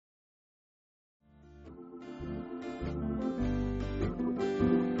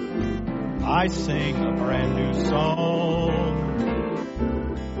I sing a brand new song.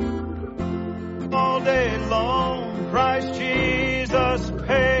 All day long, Christ Jesus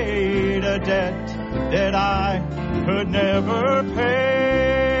paid a debt that I could never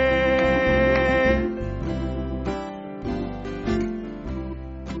pay.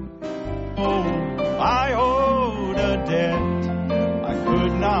 Oh, I owed a debt I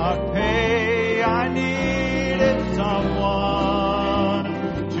could not pay. I needed someone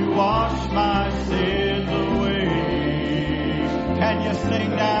to wash my sins away. Can you sing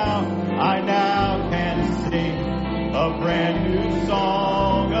now? I now can sing a brand new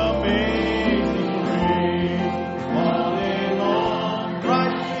song, Amazing Grace. All day long,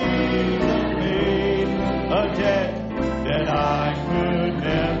 Christ Jesus paid a debt that I could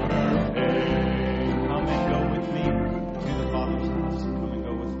never pay. Come and go with me to the Father's house. Come and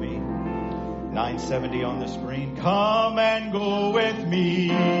go with me. 970 on the screen. Come and go with me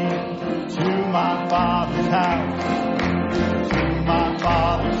to my Father's house. To my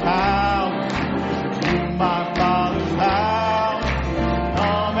Father's house. To my Father's house.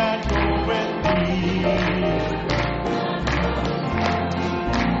 Come and go with me.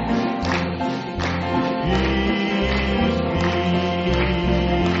 Peace, peace.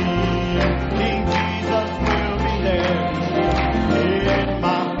 King Jesus will be there in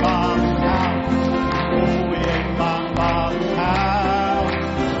my Father's house. Oh, in my Father's house.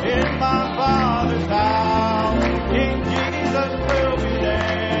 In my Father's house. King Jesus will be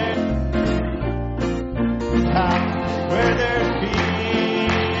there. Where there's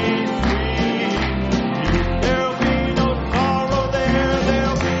peace, sweet peace. There'll be no sorrow there.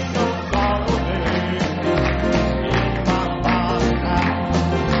 There'll be no sorrow there. In my Father's house.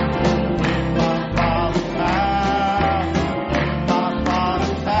 Oh, in my Father's house. In my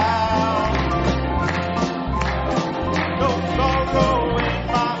Father's house. No sorrow in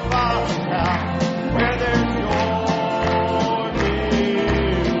my Father's house. Where there's joy,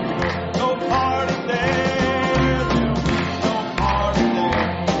 no party there. There'll be no party there.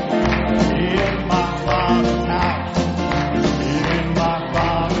 In my Father's house. In my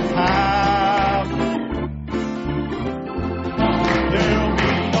Father's house. There'll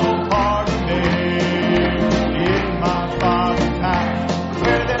be no party there. In my Father's house.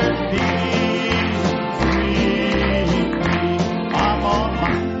 Where there's peace, sweet peace. I'm on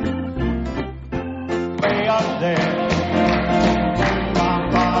my way up there. To my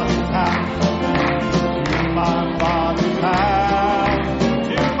Father's house. To my Father's house.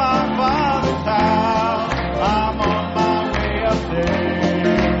 To my Father's house. I'm on my way up there.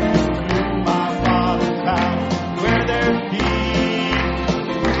 To my Father's house. Where there's peace,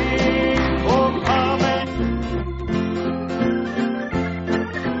 sweet. Oh, come and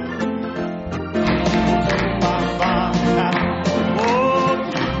to my Father's house. Oh,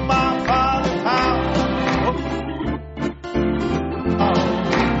 to my Father's house. Oh,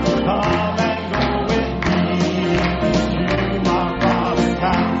 come and go with me to my Father's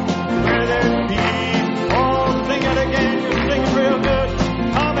house. Where there's peace. Oh, sing it again. You sing it real good.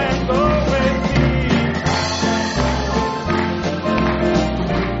 Come and go with me.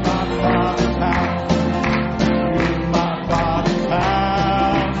 My Father's house. To my Father's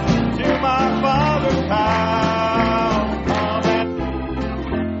house. To my Father's house. Come and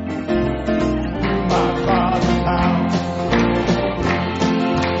to my Father's house.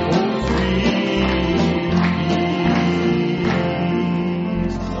 Oh, sweet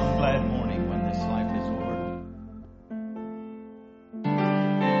peace. Some glad morning when this life is o'er.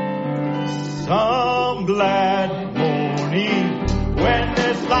 Some glad morning when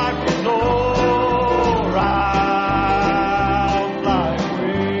this life is o'er. I'll fly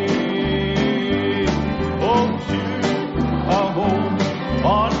away. Oh, to a home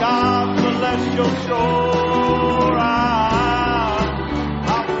on God's celestial shore. I'll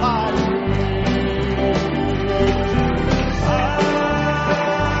fly away. I'll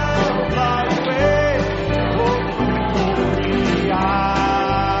fly away. Oh, glory,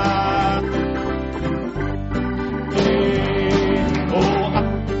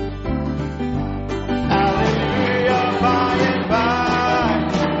 hallelujah, by and by,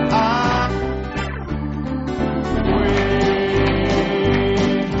 I will.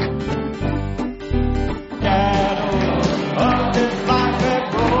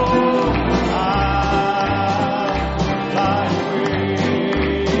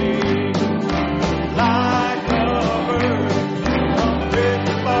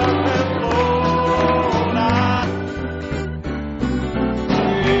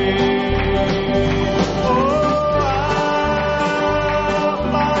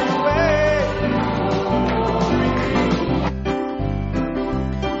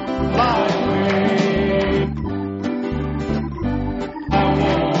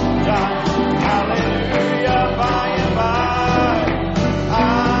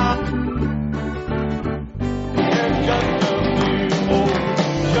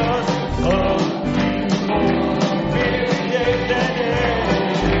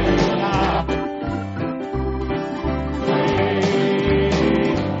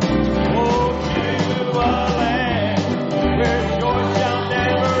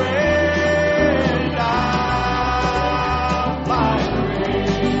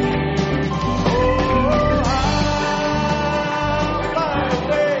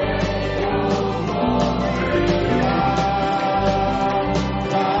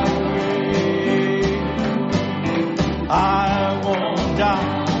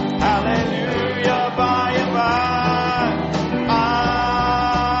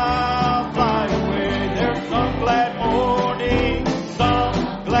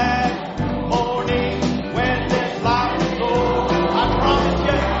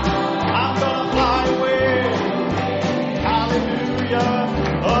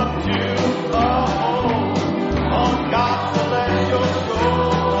 up to the home on God's celestial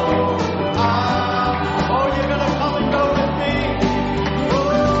shore. Oh, you're gonna come and go with me.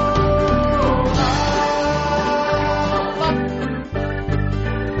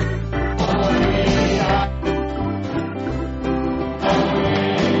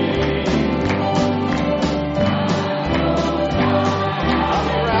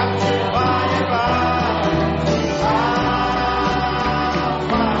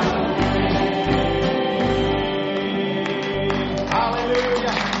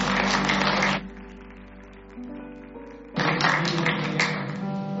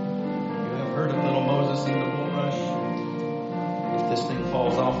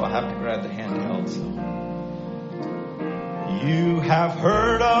 You have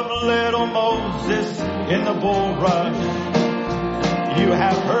heard of little Moses in the bulrush. You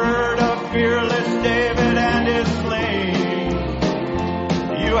have heard of fearless David and his sling.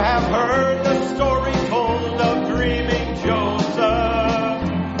 You have heard the story told of dreaming Joseph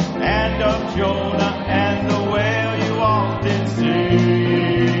and of Jonah and the whale you often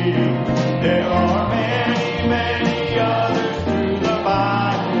sing. There are many, many others through the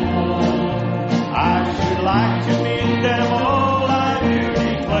Bible. I should like to meet them all.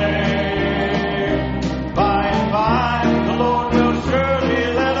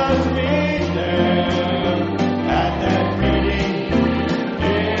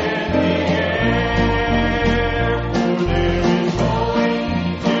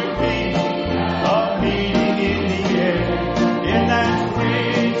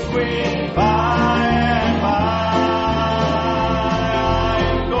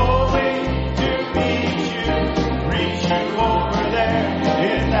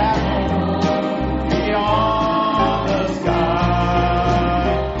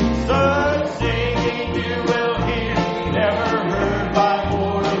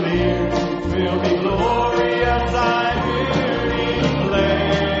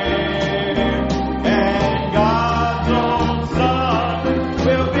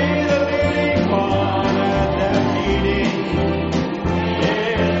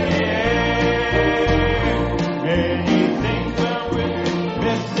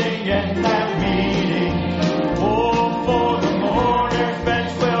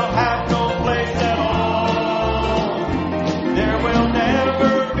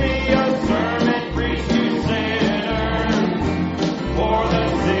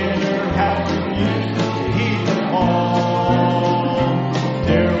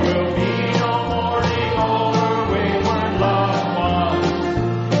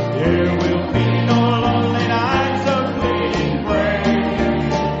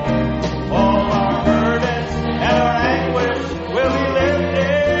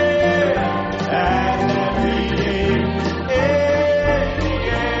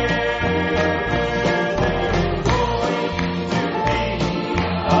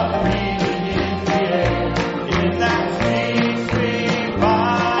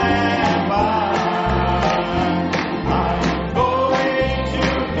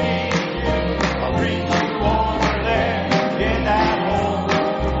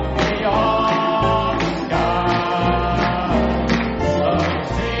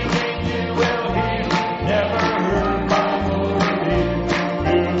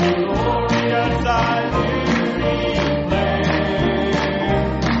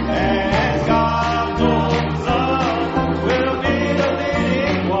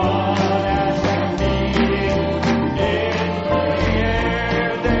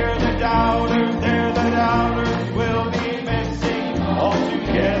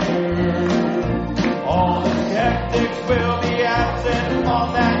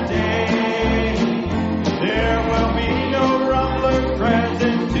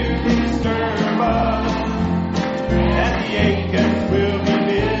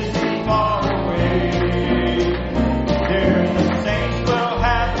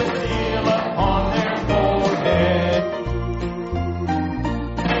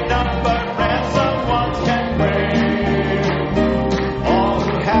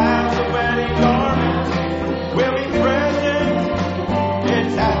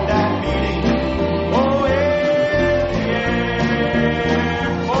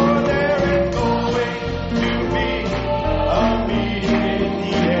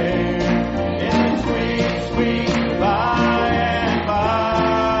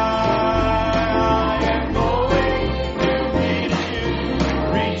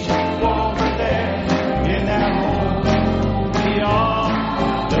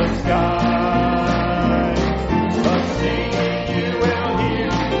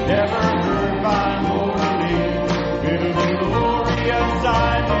 words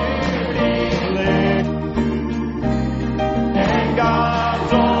I do declare. And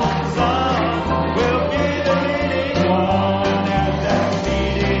God's own Son will be the leading one at that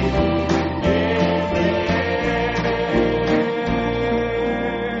meeting in the air.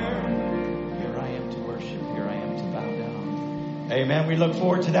 Here I am to worship. Here I am to bow down. Amen. We look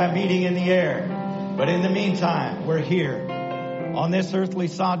forward to that meeting in the air. But in the meantime, we're here on this earthly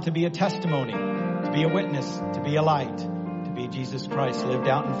sod to be a testimony, to be a witness, to be a light, to be Jesus Christ lived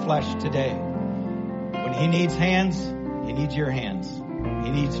out in flesh today. When He needs hands, He needs your hands.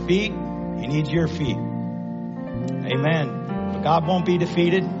 He needs feet, He needs your feet. Amen. But God won't be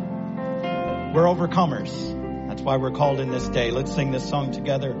defeated. We're overcomers. That's why we're called in this day. Let's sing this song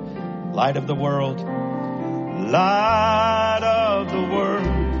together. Light of the world. Light of the world.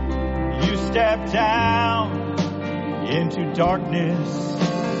 You step down into darkness.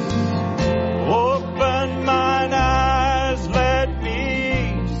 Open mine eyes, let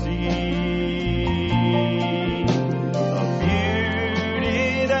me see a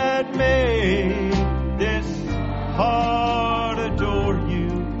beauty that made this heart adore you,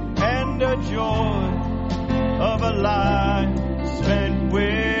 and a joy of a life spent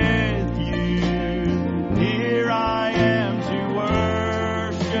with you. Here I am to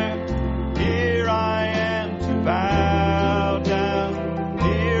worship. Here I am to bow down.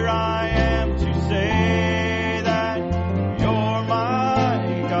 Here I am to say that you're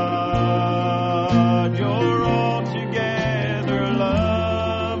my God. You're altogether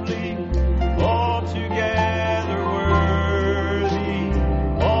lovely, altogether worthy,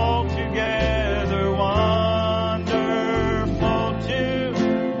 altogether wonderful to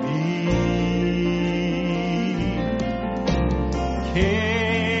me.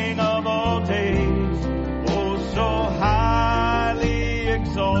 King of all days, oh so highly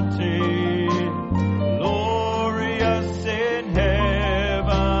exalted, glorious in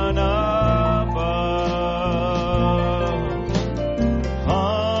heaven above.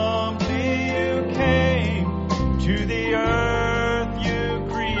 Humbly you came to the earth you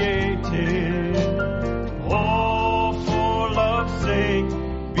created, all for love's sake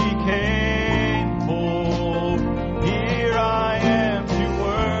became poor. Here I am to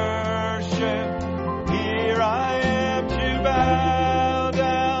worship. Here I am to bow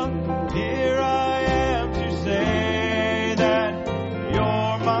down. Here I am to say that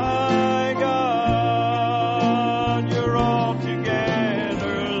you're my God. You're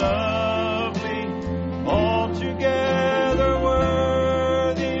altogether lovely, altogether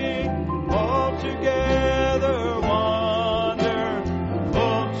worthy, altogether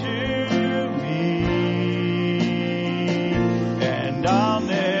wonderful to me. And I'll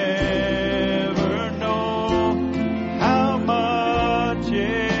never know how much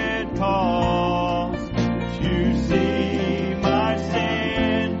it costs to see my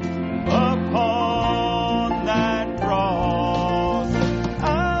sin upon that cross.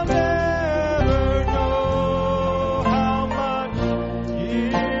 I'll never know how much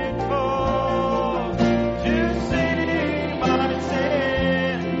it costs to see my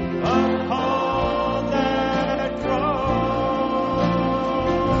sin upon that cross.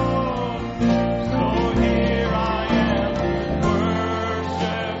 So here I am to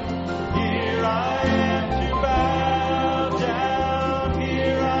worship. Here I am to bow down.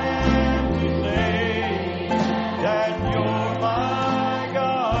 Here I am to say that you're my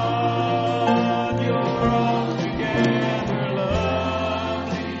God. You're altogether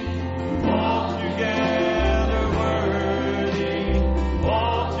lovely, altogether worthy,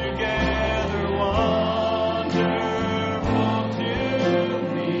 altogether wonderful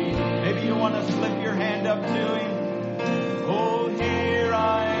to me. Maybe you want to slip your hand up to Him. Oh, here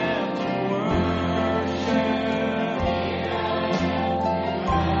I am to worship.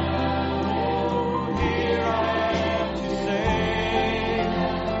 Oh, here I am to say,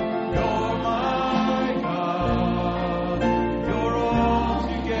 you're my God. You're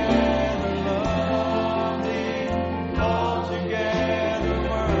altogether lovely, altogether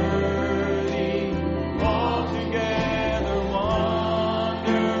worthy, altogether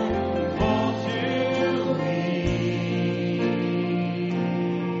wonderful to me.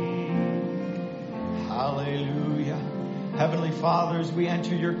 Hallelujah. Heavenly Father, as we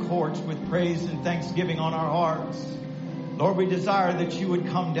enter your courts with praise and thanksgiving on our hearts, Lord, we desire that you would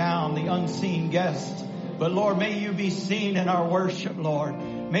come down, the unseen guest. But Lord, may you be seen in our worship, Lord.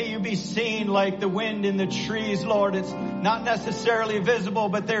 May you be seen like the wind in the trees, Lord. It's not necessarily visible,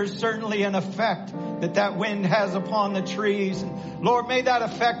 but there's certainly an effect that wind has upon the trees. Lord, may that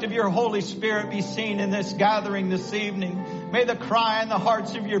effect of your Holy Spirit be seen in this gathering this evening. May the cry in the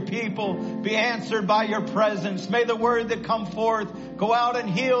hearts of your people be answered by your presence. May the word that come forth go out and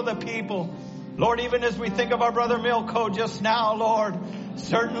heal the people. Lord, even as we think of our brother Milko just now, Lord,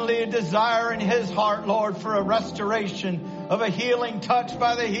 certainly a desire in his heart, Lord, for a restoration of a healing touch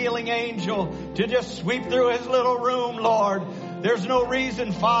by the healing angel to just sweep through his little room, Lord. There's no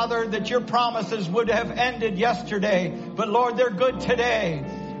reason, Father, that your promises would have ended yesterday, but Lord, they're good today.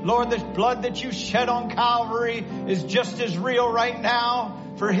 Lord, the blood that you shed on Calvary is just as real right now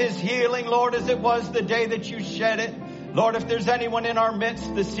for his healing, Lord, as it was the day that you shed it. Lord, if there's anyone in our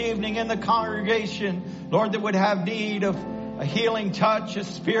midst this evening in the congregation, Lord, that would have need of a healing touch, a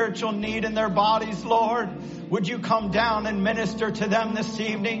spiritual need in their bodies, Lord, would you come down and minister to them this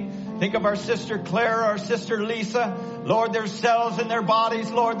evening? Think of our sister Clara, our sister Lisa. Lord, there's cells in their bodies,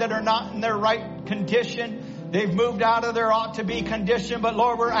 Lord, that are not in their right condition. They've moved out of their ought to be condition, but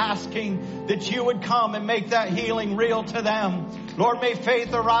Lord, we're asking that you would come and make that healing real to them. Lord, may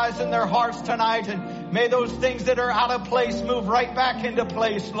faith arise in their hearts tonight, and may those things that are out of place move right back into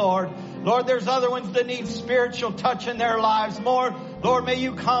place, Lord. Lord, there's other ones that need spiritual touch in their lives. More, Lord, may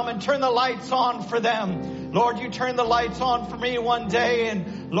you come and turn the lights on for them. Lord, you turned the lights on for me one day,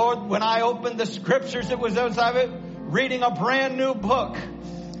 and Lord, when I opened the scriptures, it was as I was reading a brand new book.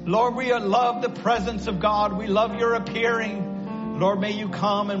 Lord, we love the presence of God. We love your appearing. Lord, may you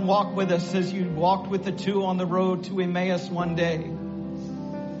come and walk with us as you walked with the two on the road to Emmaus one day.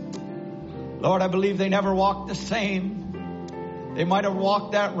 Lord, I believe they never walked the same. They might have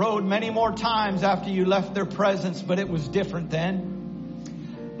walked that road many more times after you left their presence, but it was different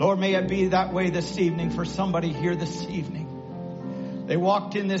then. Lord, may it be that way this evening for somebody here this evening. They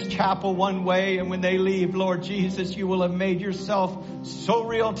walked in this chapel one way, and when they leave, Lord Jesus, you will have made yourself so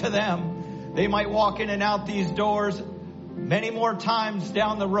real to them. They might walk in and out these doors many more times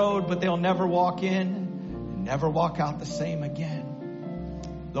down the road, but they'll never walk in and never walk out the same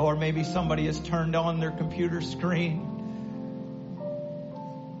again. Lord, maybe somebody has turned on their computer screen.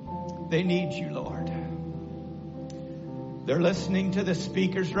 They need you, Lord. They're listening to the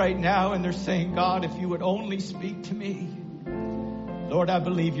speakers right now, and they're saying, God, if you would only speak to me. Lord, I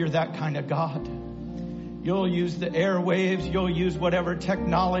believe you're that kind of God. You'll use the airwaves. You'll use whatever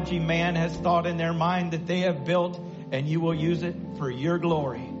technology man has thought in their mind that they have built, and you will use it for your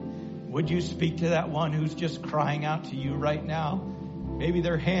glory. Would you speak to that one who's just crying out to you right now? Maybe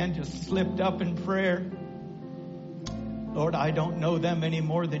their hand just slipped up in prayer. Lord, I don't know them any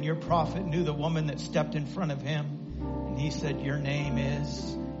more than your prophet knew the woman that stepped in front of him. And he said, your name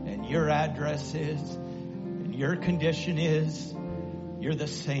is, and your address is, and your condition is. You're the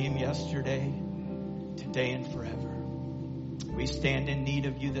same yesterday, today, and forever. We stand in need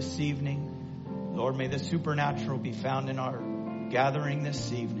of you this evening. Lord, may the supernatural be found in our gathering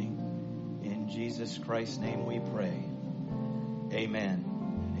this evening. In Jesus Christ's name we pray. Amen.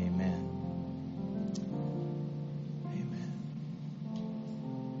 Amen. Amen.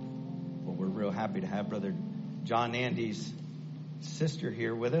 Well, we're real happy to have Brother John Andy's sister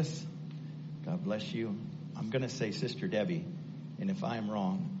here with us. God bless you. I'm going to say Sister Debbie. And if I'm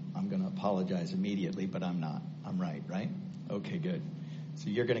wrong, I'm going to apologize immediately, but I'm not. I'm right? Okay, good. So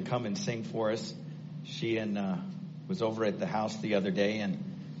you're going to come and sing for us. She was over at the house the other day, and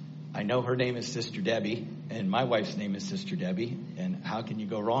I know her name is Sister Debbie, and my wife's name is Sister Debbie, and how can you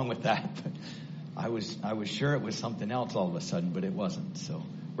go wrong with that? But I was sure it was something else all of a sudden, but it wasn't. So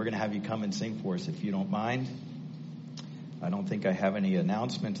we're going to have you come and sing for us if you don't mind. I don't think I have any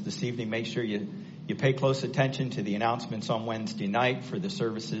announcements this evening. Make sure you pay close attention to the announcements on Wednesday night for the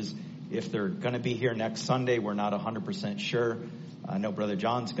services. If they're going to be here next Sunday, we're not 100% sure. I know Brother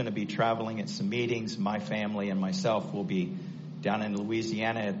John's going to be traveling at some meetings. My family and myself will be down in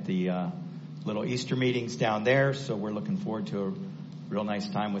Louisiana at the little Easter meetings down there. So we're looking forward to a real nice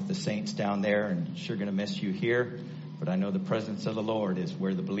time with the saints down there, and sure going to miss you here. But I know the presence of the Lord is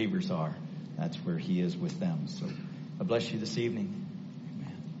where the believers are. That's where he is with them. So I bless you this evening.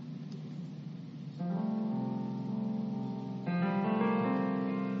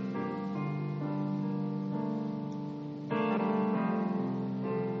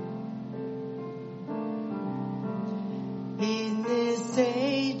 In this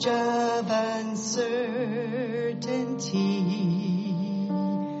age of uncertainty,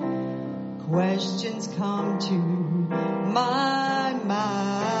 questions come to my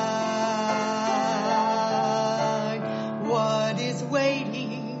mind. What is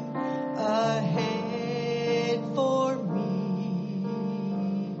waiting ahead for me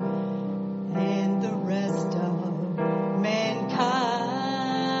and the rest of mankind?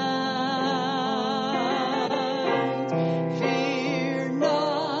 Fear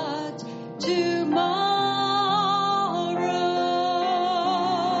not tomorrow.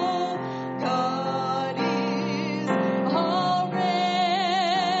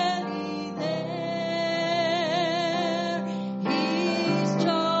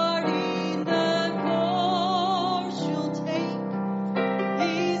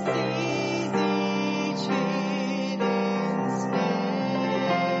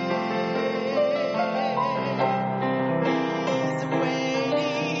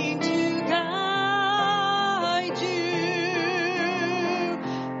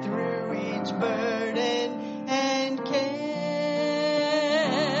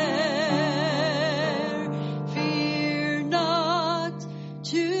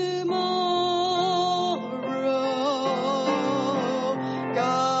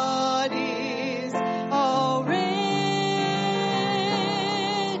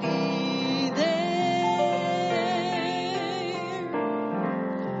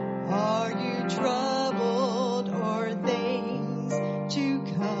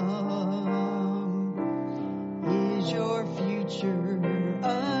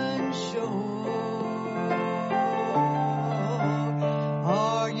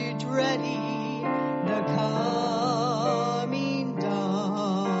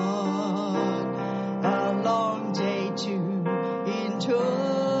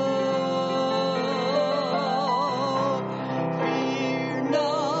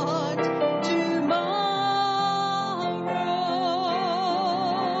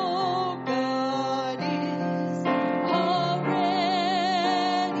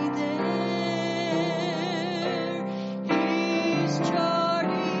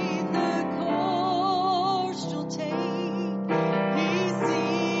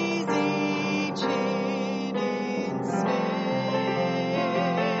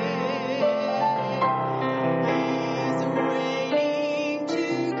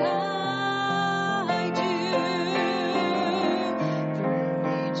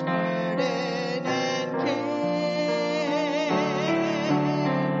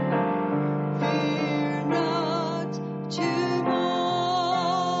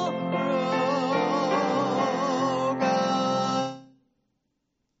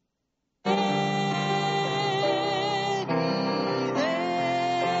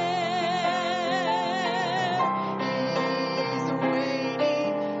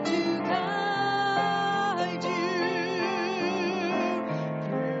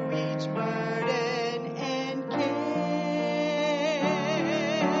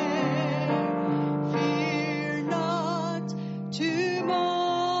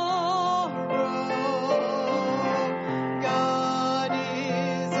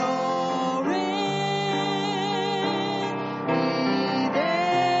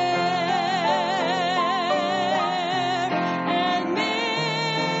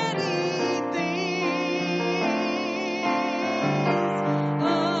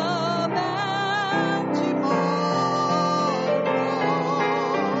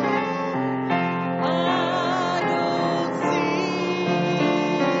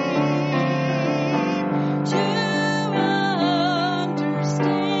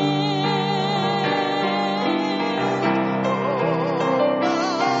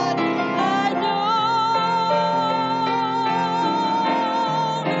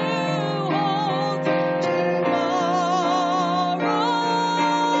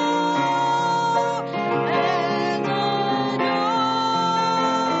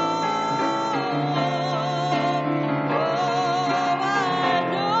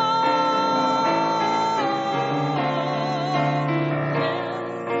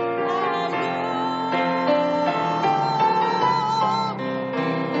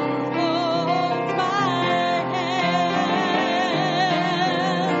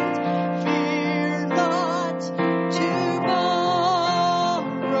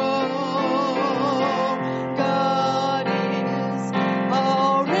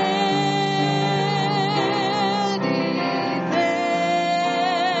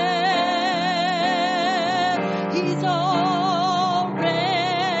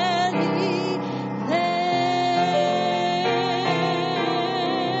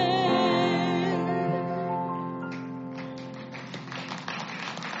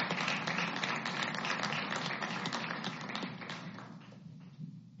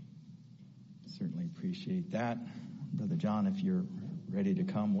 appreciate that. Brother John, if you're ready to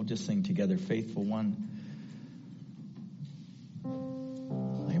come, we'll just sing together, Faithful One.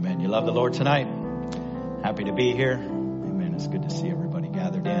 Amen. You love the Lord tonight? Happy to be here. Amen. It's good to see everybody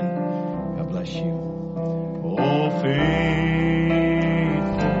gathered in. God bless you. Oh, faithful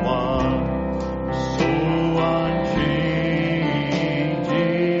one, so unchanging,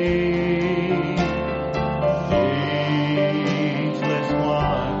 ageless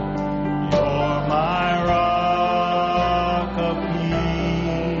one, you're my rock of peace,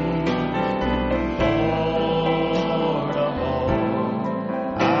 Lord of all,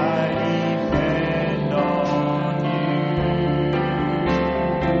 I depend on you.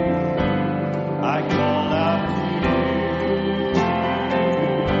 I call out to you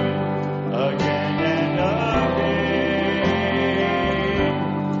again and again.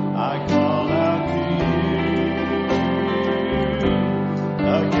 I call out to you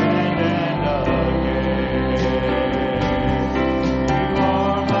again and again. You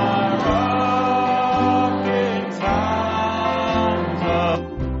are my rock in times of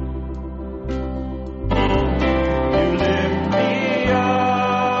you lift me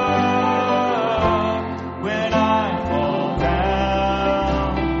up when I fall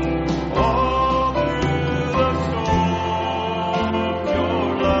down. All through the storm, your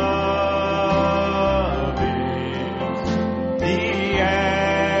love is the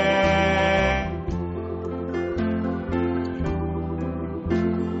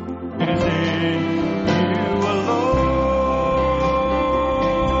is in you alone.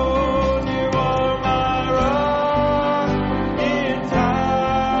 You are my rock in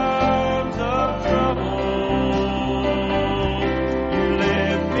times of trouble. You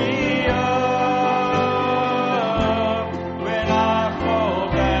lift me up when I fall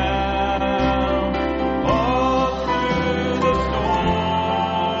down. All through the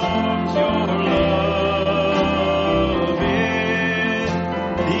storms, your love is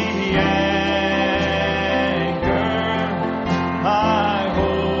the anchor. My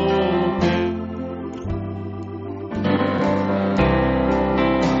hope is.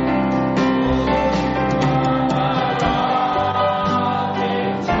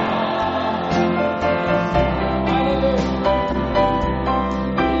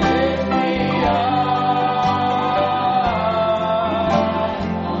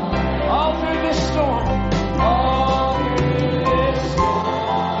 All through this storm,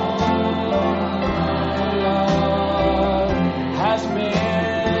 has been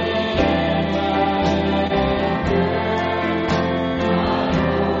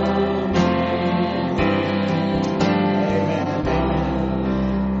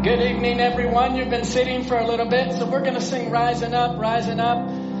Good evening, everyone. You've been sitting for a little bit, so we're going to sing Rising Up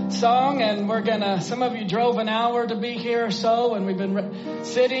song, and some of you drove an hour to be here or so, and we've been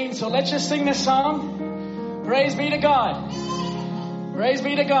sitting, so let's just sing this song. Praise be to God. Praise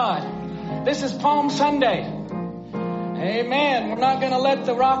be to God. This is Palm Sunday. Amen. We're not going to let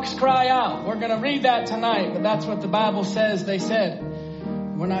the rocks cry out. We're going to read that tonight, but that's what the Bible says. They said,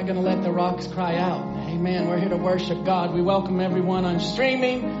 we're not going to let the rocks cry out. Amen. We're here to worship God. We welcome everyone on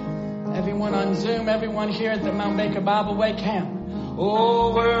streaming, everyone on Zoom, everyone here at the Mount Baker Bible Way Camp.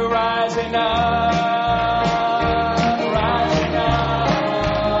 Oh, we're rising up, rising up.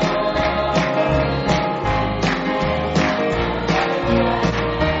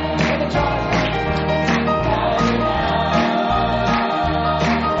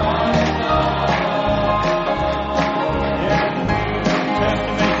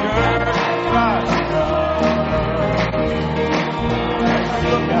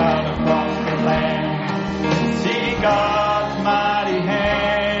 Look out across the land, see God's mighty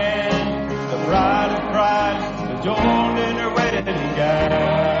hand, the bride of Christ adorned in her wedding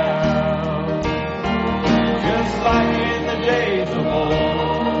gown. Just like in the days of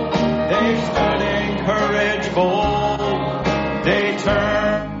old, they stood in courage bold, they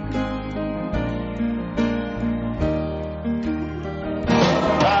turned.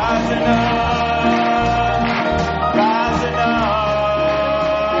 Rising up, rising up.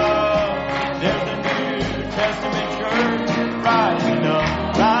 There's a New Testament church rising up,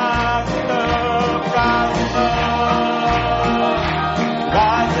 rising up, rising up,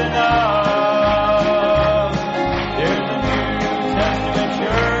 rising up. There's a New Testament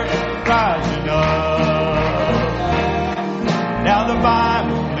church rising up. Now the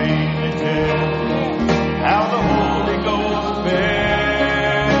Bible plainly tells how the Holy Ghost fell.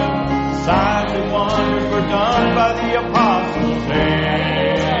 Signs and wonders were done by the apostles'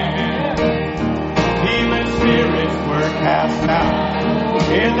 hand. Demon spirits were cast out.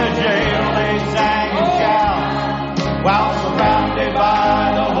 In the jail they sang and shouted, while surrounded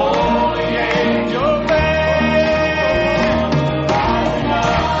by the holy angel band.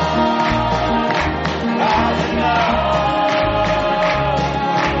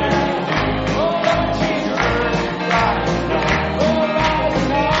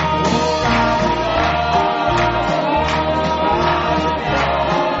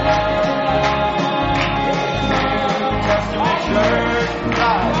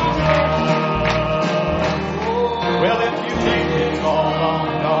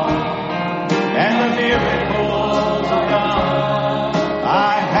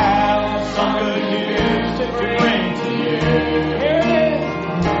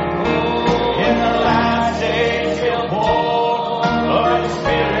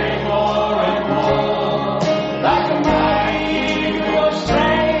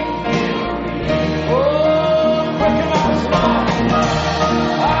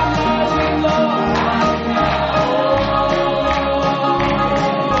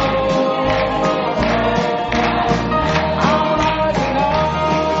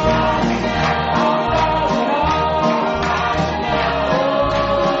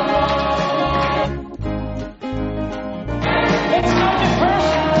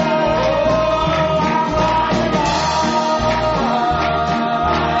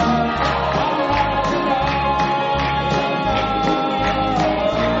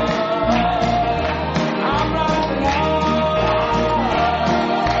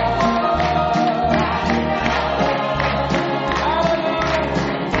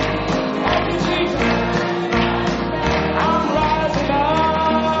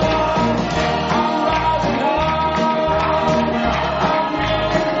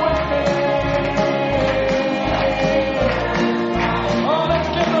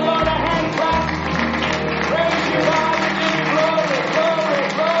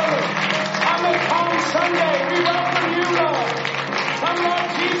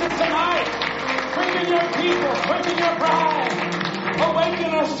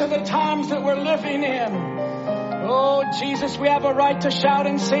 us to the times that we're living in. Oh, Jesus, we have a right to shout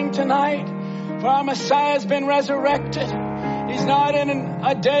and sing tonight, for our Messiah has been resurrected. He's not in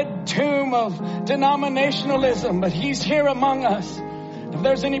a dead tomb of denominationalism, but he's here among us. If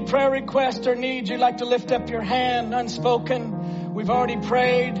there's any prayer request or need, you'd like to lift up your hand, unspoken. We've already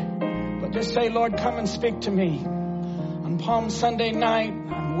prayed, but just say, Lord, come and speak to me. On Palm Sunday night,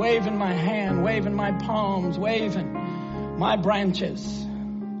 I'm waving my hand, waving my palms, waving my branches.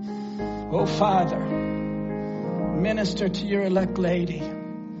 Oh, Father, minister to your elect lady.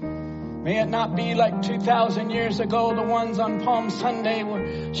 May it not be like 2,000 years ago, the ones on Palm Sunday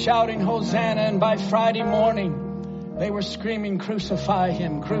were shouting Hosanna, and by Friday morning, they were screaming, crucify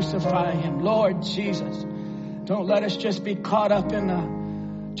him, crucify him. Lord Jesus, don't let us just be caught up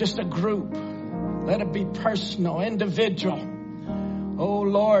in just a group. Let it be personal, individual. Oh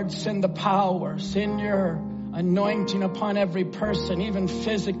Lord, send the power, send your anointing upon every person, even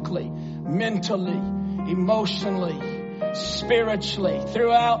physically, mentally, emotionally, spiritually,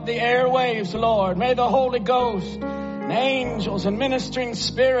 throughout the airwaves, Lord. May the Holy Ghost and angels and ministering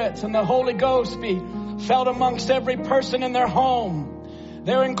spirits and the Holy Ghost be felt amongst every person in their home.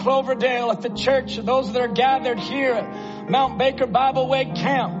 They're in Cloverdale at the church, those that are gathered here at Mount Baker Bible Way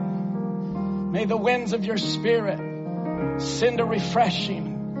Camp. May the winds of your Spirit send a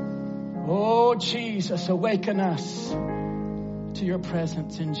refreshing. Oh, Jesus, awaken us to your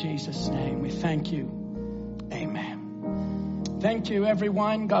presence in Jesus' name. We thank you. Amen. Thank you,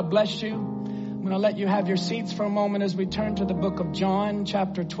 everyone. God bless you. I'm going to let you have your seats for a moment as we turn to the book of John,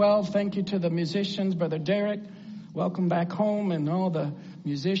 chapter 12. Thank you to the musicians, Brother Derek. Welcome back home, and all the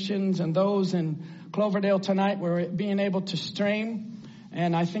musicians and those in Cloverdale tonight. We're being able to stream,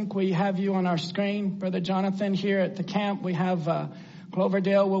 and I think we have you on our screen. Brother Jonathan, here at the camp, we have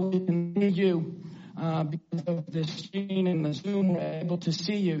Cloverdale where we can see you. Because of the screen and the Zoom, we're able to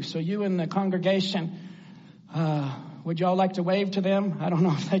see you. So you in the congregation, would you all like to wave to them? I don't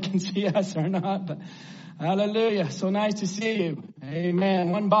know if they can see us or not, but hallelujah. So nice to see you.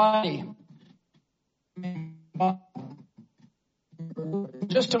 Amen. One body. In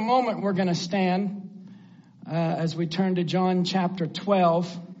just a moment, we're going to stand as we turn to John chapter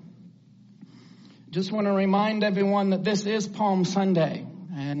 12. Just want to remind everyone that this is Palm Sunday.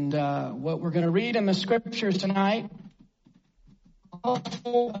 And what we're going to read in the scriptures tonight, Palm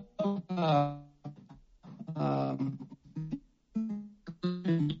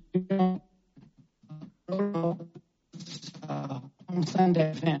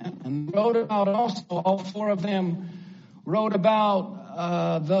Sunday event, and wrote about also, all four of them wrote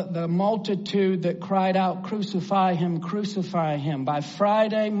about the multitude that cried out, crucify him, crucify him. By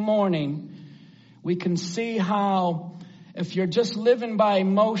Friday morning, we can see how if you're just living by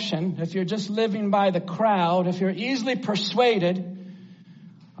emotion, if you're just living by the crowd, if you're easily persuaded,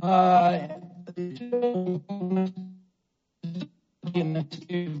 and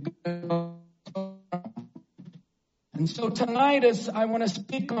so tonight I want to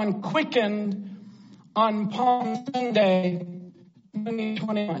speak on quickened on Palm Sunday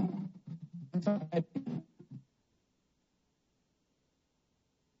 2021.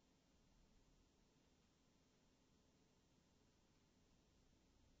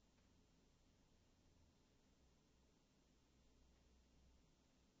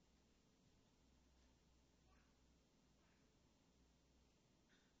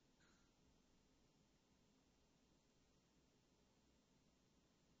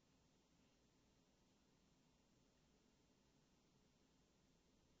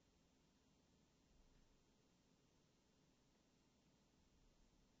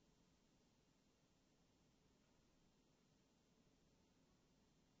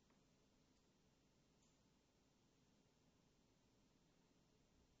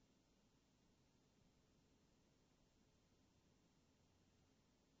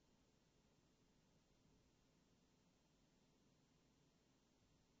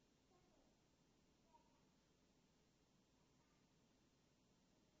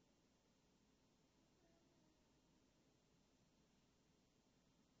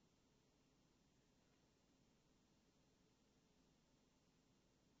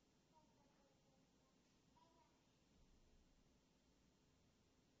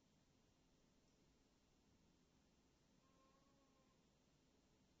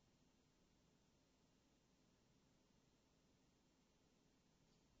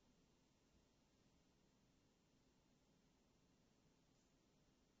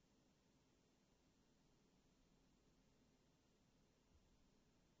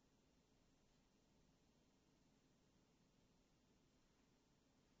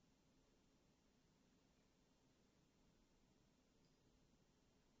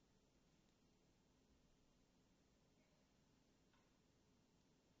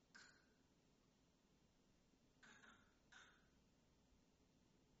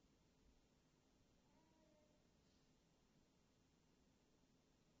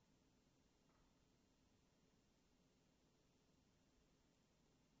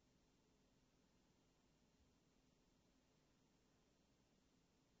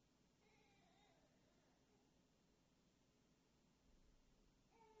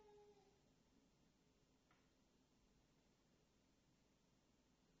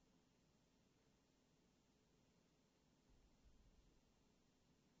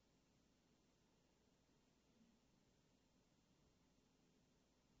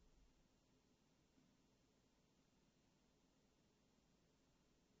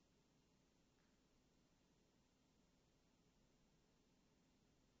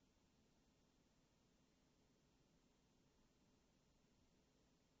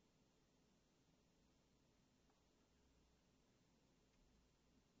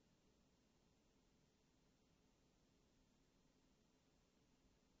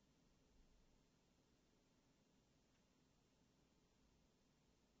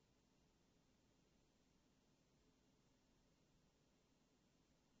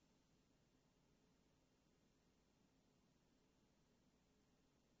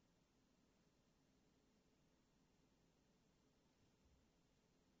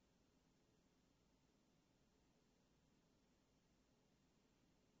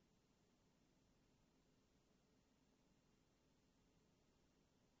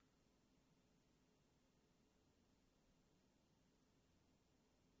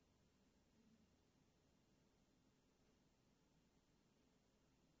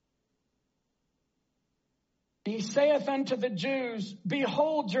 He saith unto the Jews,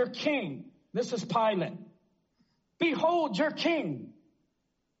 behold your king. This is Pilate. Behold your king.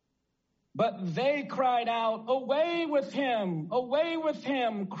 But they cried out, away with him,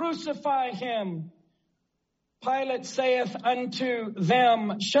 crucify him. Pilate saith unto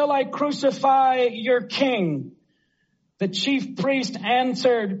them, shall I crucify your king? The chief priest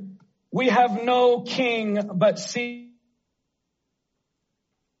answered, we have no king but Caesar.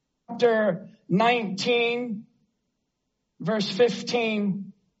 Chapter 19, verse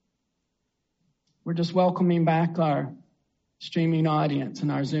 15. We're just welcoming back our streaming audience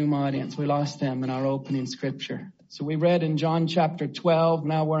and our Zoom audience. We lost them in our opening scripture. So we read in John chapter 12.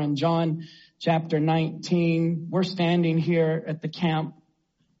 Now we're in John chapter 19. We're standing here at the camp.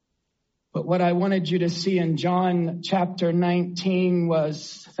 But what I wanted you to see in John chapter 19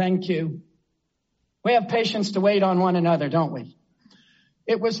 was, thank you. We have patience to wait on one another, don't we?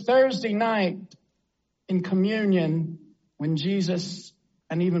 It was Thursday night in communion when Jesus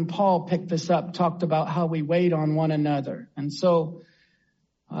and even Paul picked this up, talked about how we wait on one another. And so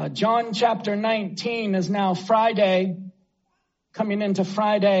John chapter 19 is now Friday, coming into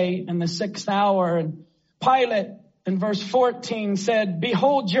Friday in the 6th hour. And Pilate in verse 14 said,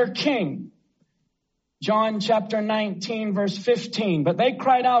 behold your king. John chapter 19 verse 15. But they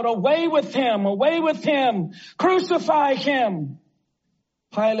cried out, away with him, crucify him.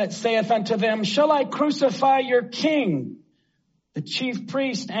 Pilate saith unto them, shall I crucify your king? The chief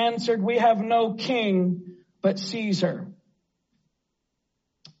priest answered, we have no king but Caesar.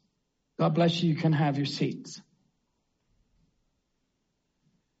 God bless you. You can have your seats.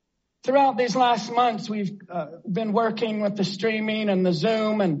 Throughout these last months, we've been working with the streaming and the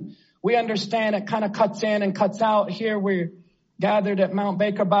Zoom, and we understand it kind of cuts in and cuts out. Here we're gathered at Mount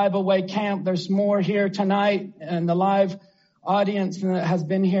Baker Bible Way Camp. There's more here tonight, and the live audience that has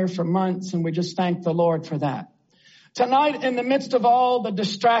been here for months, and we just thank the Lord for that. Tonight, in the midst of all the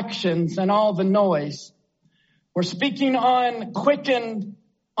distractions and all the noise, we're speaking on Quickened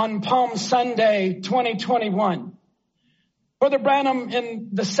on Palm Sunday 2021. Brother Branham in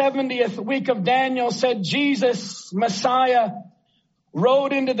the 70th week of Daniel said Jesus, Messiah,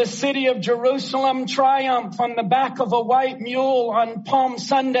 rode into the city of Jerusalem, triumph on the back of a white mule on Palm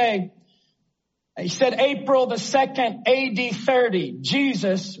Sunday. He said April the 2nd, AD 30,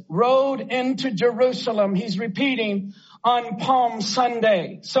 Jesus rode into Jerusalem. He's repeating on Palm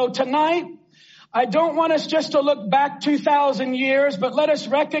Sunday. So tonight, I don't want us just to look back 2,000 years, but let us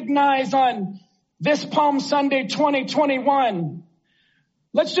recognize on this Palm Sunday 2021.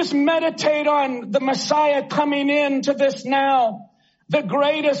 Let's just meditate on the Messiah coming into this now, the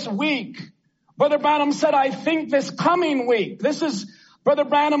greatest week. Brother Branham said, I think this coming week, this is Brother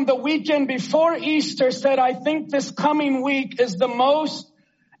Branham, the weekend before Easter, said, I think this coming week is the most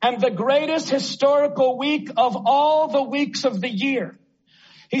and the greatest historical week of all the weeks of the year.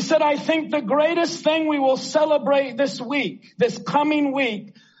 He said, I think the greatest thing we will celebrate this week, this coming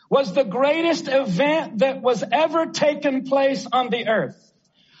week, was the greatest event that was ever taken place on the earth.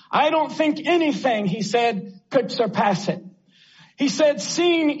 I don't think anything, he said, could surpass it. He said,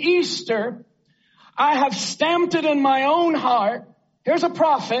 seeing Easter, I have stamped it in my own heart. Here's a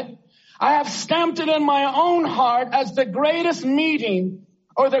prophet. I have stamped it in my own heart as the greatest meeting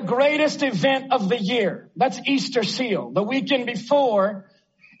or the greatest event of the year. That's Easter seal, the weekend before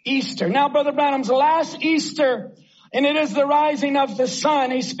Easter. Now, Brother Branham's last Easter, and it is the rising of the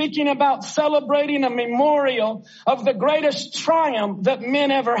sun. He's speaking about celebrating a memorial of the greatest triumph that men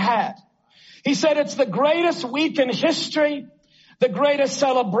ever had. He said it's the greatest week in history, the greatest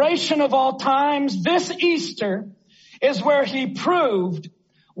celebration of all times. This Easter is where he proved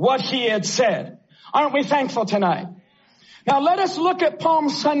what he had said. Aren't we thankful tonight? Now let us look at Palm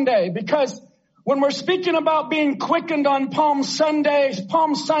Sunday, because when we're speaking about being quickened on Palm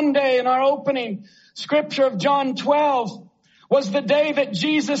Sunday in our opening scripture of John 12 was the day that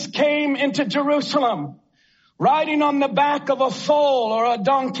Jesus came into Jerusalem, riding on the back of a foal or a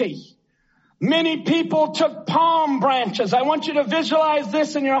donkey. Many people took palm branches. I want you to visualize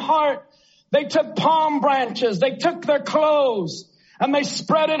this in your heart. They took palm branches, they took their clothes, and they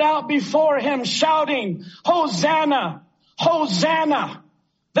spread it out before him, shouting, Hosanna, Hosanna.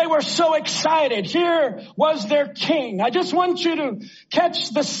 They were so excited. Here was their king. I just want you to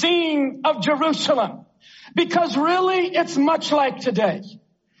catch the scene of Jerusalem, because really it's much like today.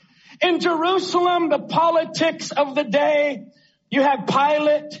 In Jerusalem, the politics of the day, you have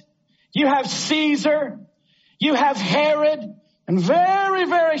Pilate, you have Caesar, you have Herod. And very,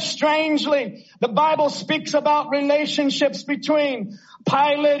 very strangely, the Bible speaks about relationships between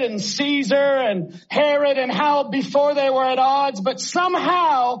Pilate and Caesar and Herod and how before they were at odds. But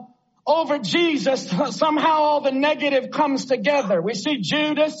somehow, over Jesus, somehow all the negative comes together. We see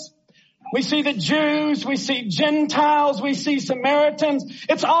Judas, we see the Jews, we see Gentiles, we see Samaritans.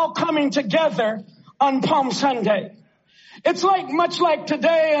 It's all coming together on Palm Sunday. It's much like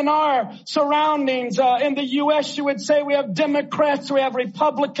today in our surroundings. In the U.S., you would say we have Democrats, we have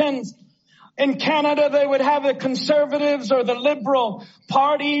Republicans. In Canada, they would have the conservatives or the liberal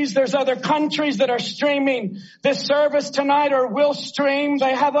parties. There's other countries that are streaming this service tonight or will stream.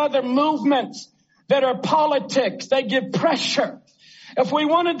 They have other movements that are politics. They give pressure. If we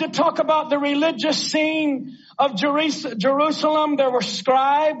wanted to talk about the religious scene of Jerusalem, there were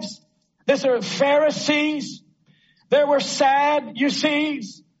scribes. These are Pharisees. There were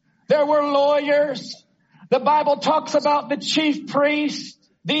Sadducees. There were lawyers. The Bible talks about the chief priests.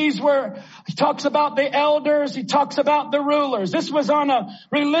 He talks about the elders. He talks about the rulers. This was on a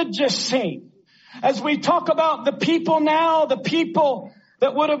religious scene. As we talk about the people now, the people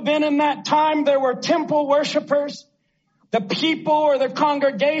that would have been in that time, there were temple worshipers. The people or the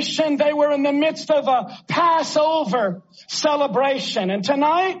congregation, they were in the midst of a Passover celebration. And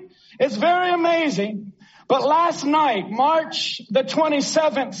tonight is very amazing. But last night, March the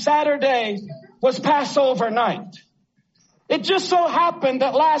 27th, Saturday, was Passover night. It just so happened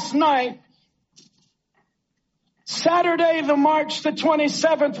that last night, Saturday, March the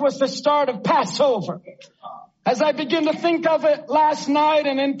 27th, was the start of Passover. As I begin to think of it last night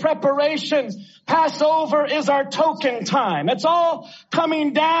and in preparations, Passover is our token time. It's all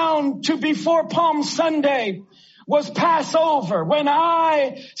coming down to before Palm Sunday was Passover. When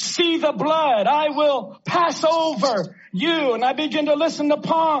I see the blood, I will pass over you. And I begin to listen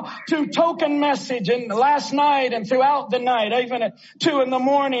to token message. And last night and throughout the night, even at 2 a.m.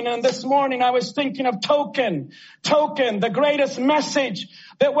 and this morning, I was thinking of token, the greatest message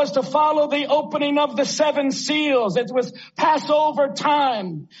that was to follow the opening of the 7 seals. It was Passover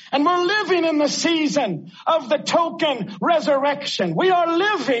time. And we're living in the season of the token resurrection. We are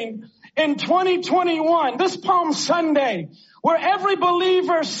living in 2021, this Palm Sunday, where every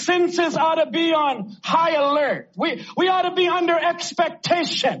believer's senses ought to be on high alert. We ought to be under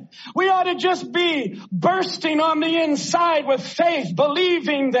expectation. We ought to just be bursting on the inside with faith,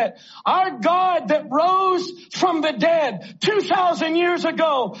 believing that our God that rose from the dead 2,000 years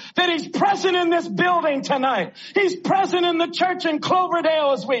ago, that He's present in this building tonight. He's present in the church in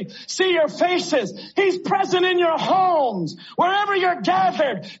Cloverdale as we see your faces. He's present in your homes, wherever you're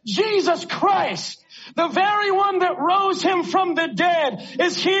gathered. Jesus Christ, the very one that rose Him from the dead,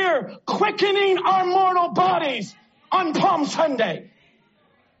 is here quickening our mortal bodies on Palm Sunday.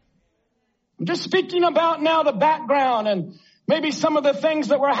 I'm just speaking about now the background and maybe some of the things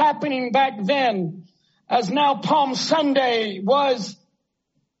that were happening back then, as now Palm Sunday was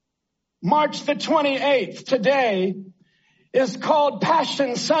March the 28th. Today is called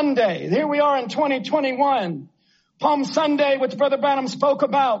Passion Sunday. Here we are in 2021. Palm Sunday, which Brother Branham spoke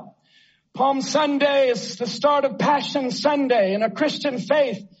about. Palm Sunday is the start of Passion Sunday in a Christian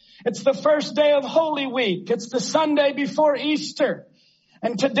faith. It's the first day of Holy Week. It's the Sunday before Easter.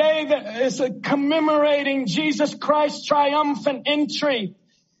 And today is commemorating Jesus Christ's triumphant entry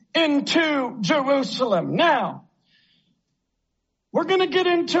into Jerusalem. Now, we're going to get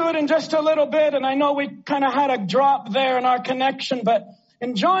into it in just a little bit. And I know we kind of had a drop there in our connection, but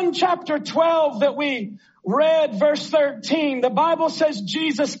in John chapter 12 that we read, verse 13, the Bible says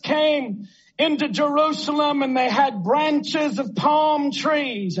Jesus came into Jerusalem and they had branches of palm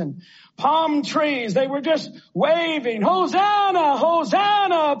trees and palm trees. They were just waving, Hosanna,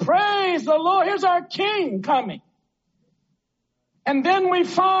 Hosanna, praise the Lord. Here's our King coming. And then we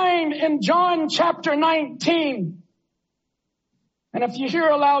find in John chapter 19, and if you hear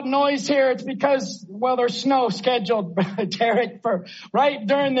a loud noise here, it's because, well, there's snow scheduled, Derek, for right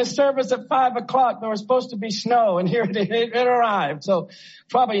during this service at 5:00. There was supposed to be snow, and here it arrived. So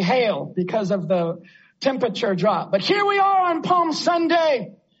probably hail because of the temperature drop. But here we are on Palm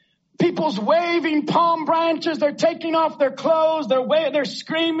Sunday. People's waving palm branches. They're taking off their clothes. They're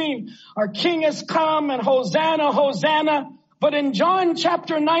screaming, our King has come, and Hosanna, Hosanna. But in John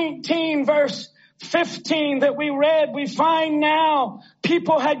chapter 19, verse 15 that we read, we find now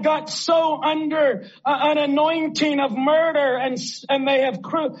people had got so under an anointing of murder and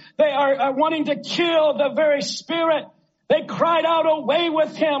they are wanting to kill the very Spirit. They cried out, away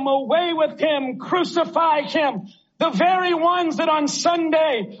with him, crucify him. The very ones that on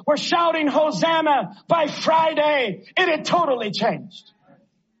Sunday were shouting Hosanna, by Friday, it had totally changed.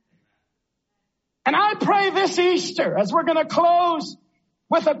 And I pray this Easter, as we're going to close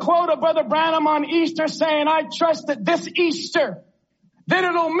with a quote of Brother Branham on Easter saying, I trust that this Easter, that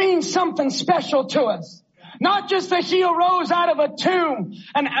it'll mean something special to us. Not just that he arose out of a tomb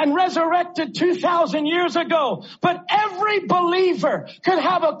and resurrected 2,000 years ago, but every believer could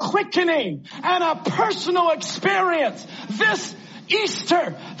have a quickening and a personal experience this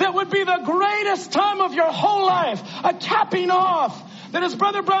Easter that would be the greatest time of your whole life, a capping off. That as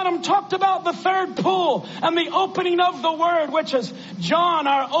Brother Branham talked about the third pull and the opening of the Word, which is John,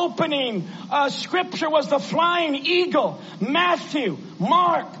 our opening scripture was the flying eagle. Matthew,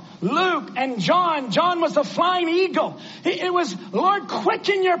 Mark, Luke, and John. John was the flying eagle. It was, Lord,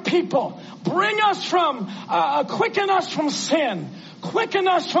 quicken your people. Bring us from, quicken us from sin. Quicken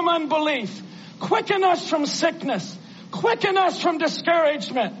us from unbelief. Quicken us from sickness. Quicken us from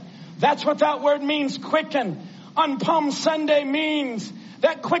discouragement. That's what that word means, quicken. On Palm Sunday means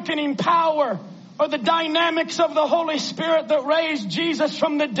that quickening power or the dynamics of the Holy Spirit that raised Jesus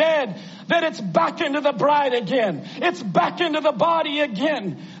from the dead, that it's back into the bride again. It's back into the body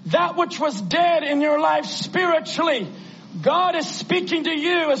again. That which was dead in your life spiritually, God is speaking to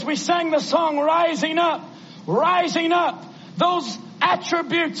you as we sang the song, Rising Up, Rising Up. Those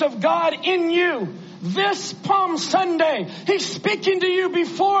attributes of God in you. This Palm Sunday, He's speaking to you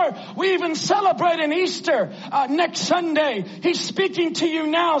before we even celebrate an Easter next Sunday. He's speaking to you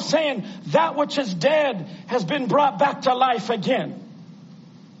now saying that which is dead has been brought back to life again.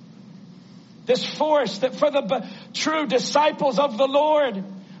 This force that for the true disciples of the Lord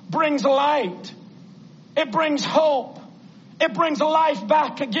brings light. It brings hope. It brings life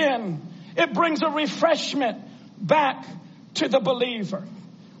back again. It brings a refreshment back to the believer.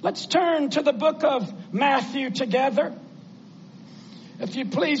 Let's turn to the book of Matthew together. If you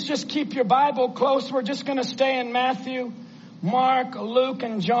please just keep your Bible close. We're just going to stay in Matthew, Mark, Luke,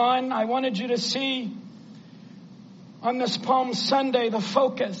 and John. I wanted you to see on this Palm Sunday the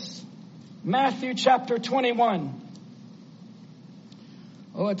focus. Matthew chapter 21.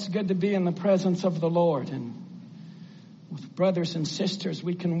 Oh, it's good to be in the presence of the Lord and with brothers and sisters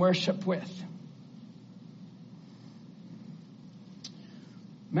we can worship with.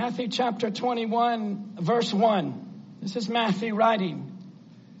 Matthew chapter 21, verse 1. This is Matthew writing.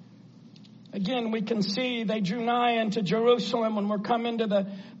 Again, we can see they drew nigh unto Jerusalem and were come into the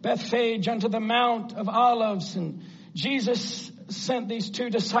Bethphage unto the Mount of Olives. And Jesus sent these two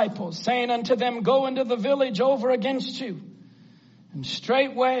disciples, saying unto them, Go into the village over against you. And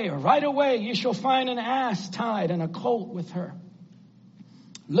straightway or right away you shall find an ass tied and a colt with her.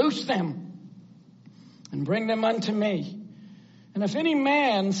 Loose them and bring them unto me. And if any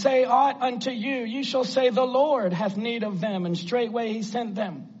man say aught unto you, ye shall say, The Lord hath need of them. And straightway he sent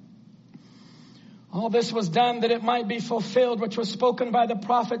them. All this was done that it might be fulfilled, which was spoken by the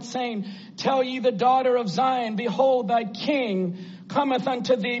prophet, saying, Tell ye the daughter of Zion, Behold, thy king cometh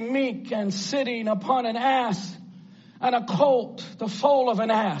unto thee meek and sitting upon an ass and a colt, the foal of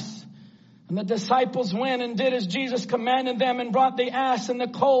an ass. And the disciples went and did as Jesus commanded them and brought the ass and the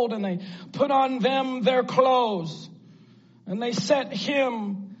colt, and they put on them their clothes. And they set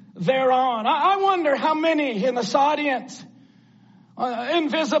him thereon. I wonder how many in this audience,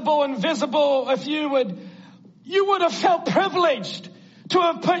 invisible, if you would have felt privileged to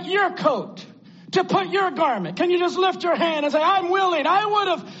have put your coat, to put your garment. Can you just lift your hand and say, I'm willing. I would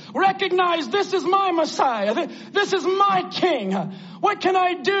have recognized this is my Messiah. This is my King. What can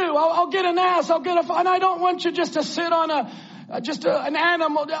I do? I'll get an ass. And I don't want you just to sit on an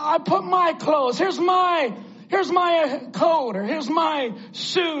animal. I put my clothes. Here's my coat, or here's my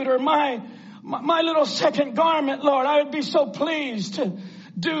suit, or my little second garment, Lord. I would be so pleased to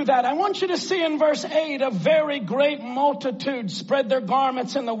do that. I want you to see in verse 8, a very great multitude spread their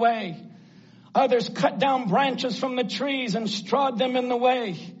garments in the way. Others cut down branches from the trees and strawed them in the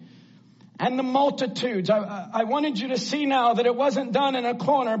way. And the multitudes, I wanted you to see now that it wasn't done in a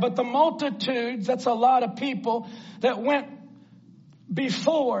corner, but the multitudes, that's a lot of people that went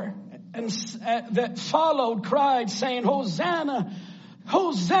before and that followed, cried, saying, Hosanna,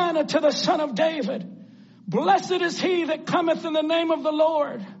 Hosanna to the Son of David. Blessed is he that cometh in the name of the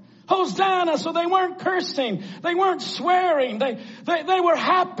Lord. Hosanna. So they weren't cursing. They weren't swearing. They were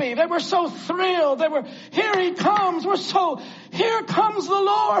happy. They were so thrilled. They were, here he comes. Here comes the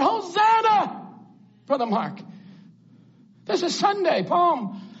Lord. Hosanna. Brother Mark. This is Sunday,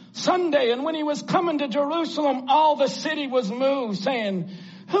 Palm Sunday. And when he was coming to Jerusalem, all the city was moved, saying,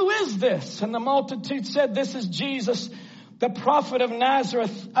 Who is this? And the multitude said, This is Jesus, the prophet of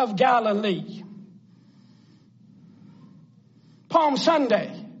Nazareth of Galilee. Palm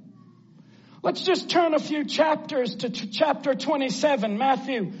Sunday. Let's just turn a few chapters to chapter 27,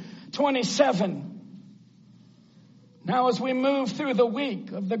 Matthew 27. Now as we move through the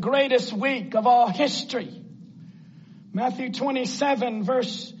week of the greatest week of all history, Matthew 27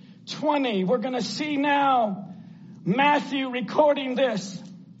 verse 20. We're going to see now Matthew recording this.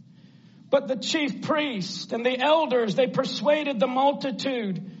 But the chief priest and the elders, they persuaded the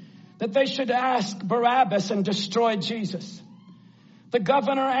multitude that they should ask Barabbas and destroy Jesus. The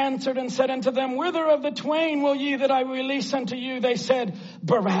governor answered and said unto them, whither of the twain will ye that I release unto you? They said,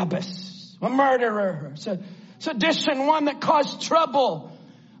 Barabbas, a murderer, sedition, one that caused trouble.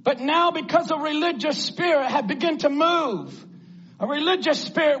 But now because a religious spirit had begun to move, a religious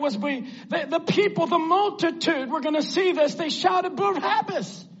spirit was, the people, the multitude, we're going to see this, they shouted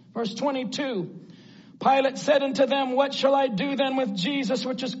Barabbas. Verse 22. Pilate said unto them, what shall I do then with Jesus,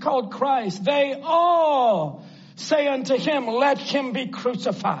 which is called Christ? They all say unto him, let him be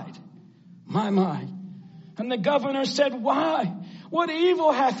crucified. My. And the governor said, why? What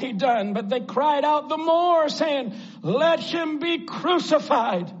evil hath he done? But they cried out the more, saying, let him be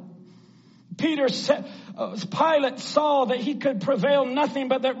crucified. Pilate saw that he could prevail nothing,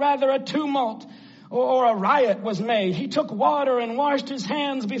 but that rather a tumult or a riot was made. He took water and washed his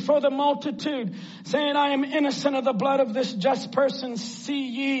hands before the multitude, saying, I am innocent of the blood of this just person. See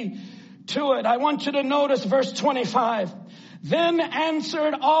ye to it. I want you to notice verse 25. Then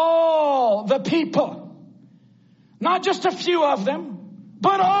answered all the people, not just a few of them,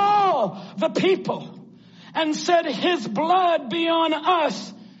 but all the people, and said, his blood be on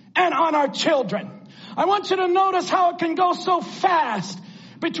us and on our children. I want you to notice how it can go so fast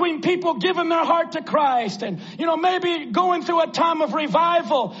between people giving their heart to Christ and, maybe going through a time of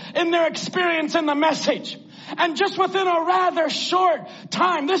revival in their experience in the message. And just within a rather short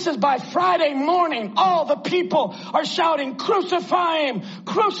time, this is by Friday morning, all the people are shouting, crucify him,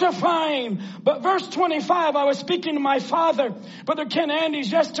 crucify him. But verse 25, I was speaking to my father, Brother Ken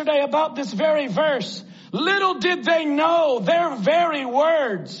Andes, yesterday about this very verse. Little did they know their very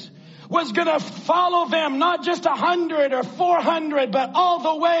words was going to follow them, not just 100 or 400, but all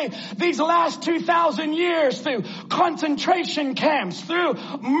the way these last 2,000 years through concentration camps, through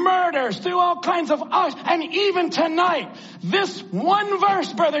murders, through all kinds of, and even tonight, this one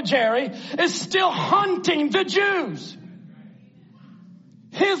verse, Brother Jerry, is still haunting the Jews.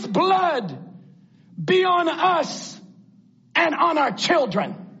 His blood be on us and on our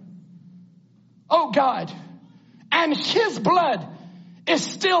children. Oh God. And his blood is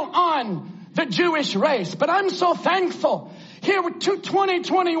still on the Jewish race. But I'm so thankful. Here to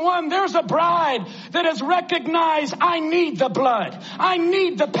 2021, there's a bride that has recognized, I need the blood. I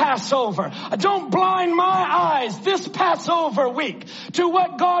need the Passover. Don't blind my eyes this Passover week to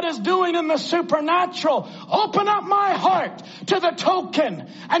what God is doing in the supernatural. Open up my heart to the token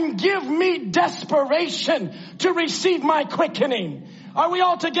and give me desperation to receive my quickening. Are we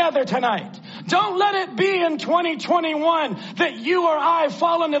all together tonight? Don't let it be in 2021 that you or I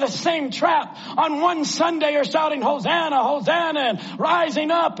fall into the same trap. On one Sunday you're shouting, Hosanna, Hosanna, and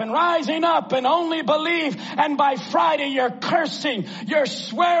rising up and only believe. And by Friday you're cursing, you're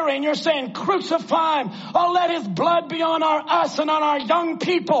swearing, you're saying, crucify him. Oh, let his blood be on us and on our young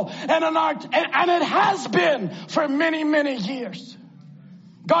people and and it has been for many, many years.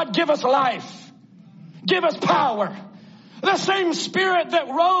 God, give us life. Give us power. The same spirit that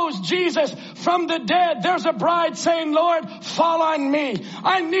rose Jesus from the dead. There's a bride saying, Lord, fall on me.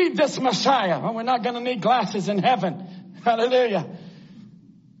 I need this Messiah. Well, we're not going to need glasses in heaven. Hallelujah.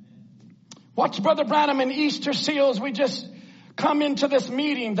 Watch Brother Branham in Easter Seals. We just come into this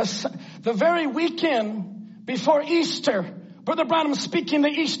meeting. The very weekend before Easter, Brother Branham speaking the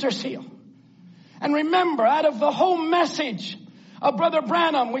Easter Seal. And remember, out of the whole message of Brother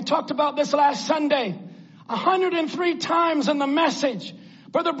Branham, we talked about this last Sunday, 103 times in the message,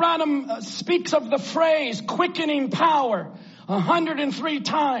 Brother Branham speaks of the phrase quickening power 103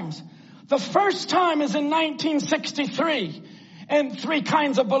 times. The first time is in 1963 and 3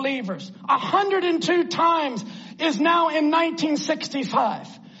 kinds of believers. 102 times is now in 1965.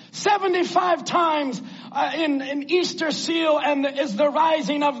 75 times in Easter Seal and is the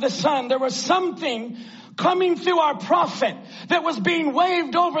rising of the sun. There was something coming through our prophet that was being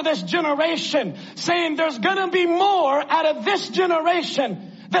waved over this generation, saying there's going to be more out of this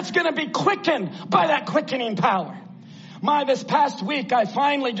generation that's going to be quickened by that quickening power. This past week, I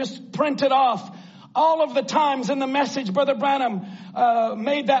finally just printed off all of the times in the message Brother Branham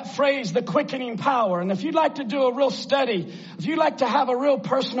made that phrase, the quickening power. And if you'd like to do a real study, if you'd like to have a real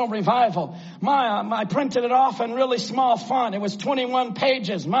personal revival, I printed it off in really small font. It was 21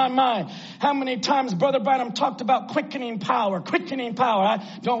 pages. How many times Brother Branham talked about quickening power, quickening power.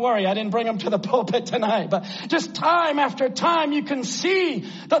 Don't worry, I didn't bring him to the pulpit tonight, but just time after time, you can see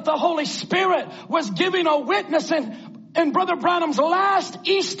that the Holy Spirit was giving a witness in Brother Branham's last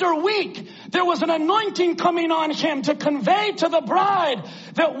Easter week There was an anointing coming on him to convey to the bride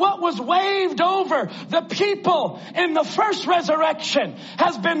that what was waved over the people in the first resurrection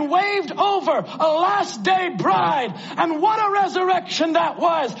has been waved over a last day bride. And what a resurrection that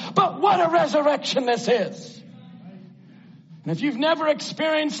was. But what a resurrection this is. And if you've never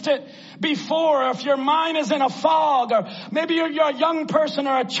experienced it before, or if your mind is in a fog, or maybe you're a young person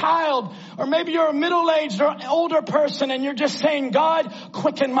or a child, or maybe you're a middle-aged or older person and you're just saying, God,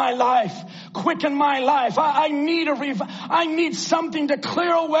 quicken my life. Quicken my life. I need something to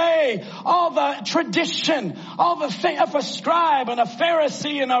clear away all the tradition, all the thing. If a scribe and a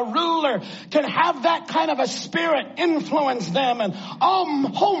Pharisee and a ruler can have that kind of a spirit influence them, and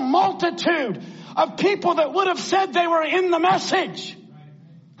whole multitude of people that would have said they were in the message.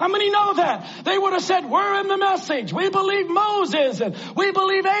 How many know that? They would have said, we're in the message. We believe Moses and we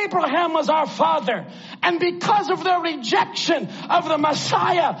believe Abraham was our father. And because of their rejection of the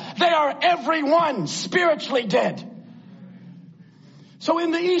Messiah, they are everyone spiritually dead. So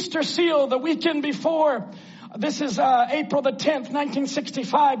in the Easter seal, the weekend before, this is April the 10th,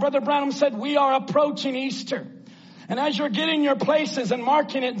 1965, Brother Branham said, we are approaching Easter. And as you're getting your places and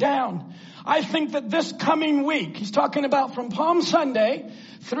marking it down, I think that this coming week, he's talking about from Palm Sunday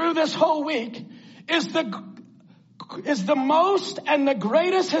through this whole week, is the most and the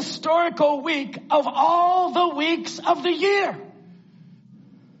greatest historical week of all the weeks of the year.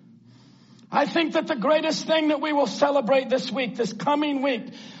 I think that the greatest thing that we will celebrate this week, this coming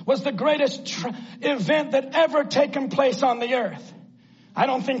week, was the greatest event that ever taken place on the earth. I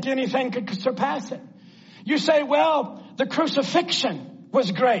don't think anything could surpass it. You say, well, the crucifixion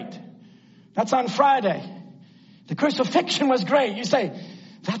was great. That's on Friday. The crucifixion was great. You say,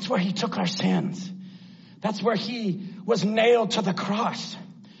 that's where he took our sins. That's where he was nailed to the cross.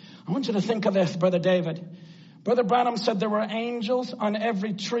 I want you to think of this, Brother David. Brother Branham said there were angels on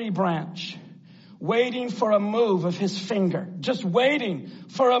every tree branch waiting for a move of his finger. Just waiting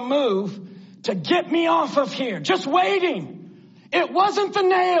for a move to get me off of here. Just waiting. It wasn't the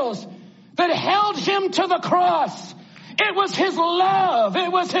nails that held him to the cross. It was his love.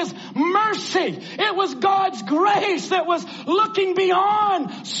 It was his mercy. It was God's grace that was looking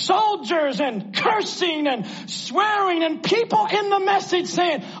beyond soldiers and cursing and swearing and people in the message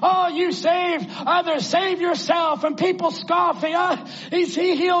saying, oh, you saved others, save yourself. And people scoffing,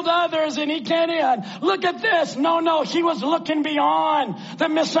 he healed others and he can't even. Look at this. No, he was looking beyond the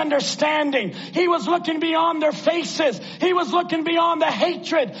misunderstanding. He was looking beyond their faces. He was looking beyond the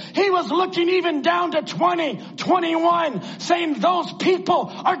hatred. He was looking even down to 2021. Saying those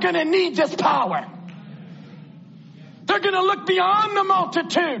people are going to need this power. They're going to look beyond the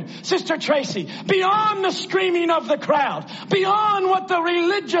multitude, Sister Tracy, beyond the screaming of the crowd, beyond what the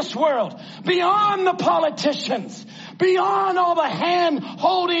religious world, beyond the politicians, beyond all the hand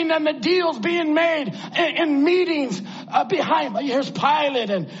holding and the deals being made in meetings behind. Here's Pilate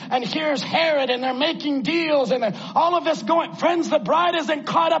and here's Herod, and they're making deals and all of this going. Friends, the bride isn't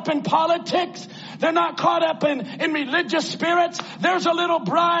caught up in politics. They're not caught up in religious spirits. There's a little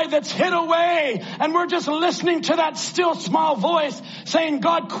bride that's hid away, and we're just listening to that still small voice saying,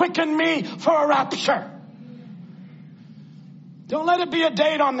 God, quicken me for a rapture. Don't let it be a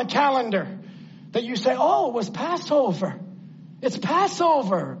date on the calendar that you say, oh, it was Passover. It's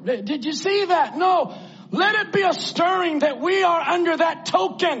Passover. Did you see that? No. Let it be a stirring that we are under that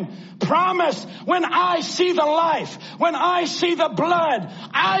token promise. When I see the life, when I see the blood,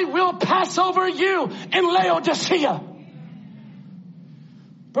 I will pass over you in Laodicea.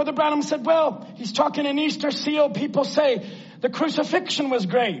 Brother Branham said, well, he's talking in Easter seal. People say the crucifixion was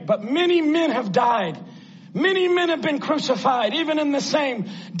great, but many men have died. Many men have been crucified, even in the same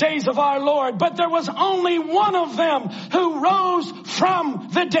days of our Lord. But there was only one of them who rose from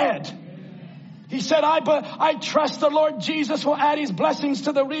the dead. He said, I trust the Lord Jesus will add his blessings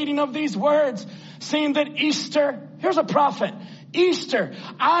to the reading of these words, seeing that Easter, here's a prophet, Easter,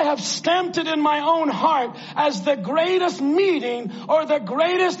 I have stamped it in my own heart as the greatest meeting or the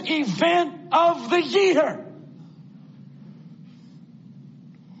greatest event of the year.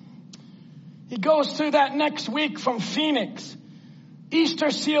 He goes through that next week from Phoenix, Easter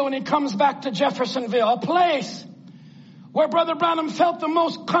seal, and he comes back to Jeffersonville, a place where Brother Branham felt the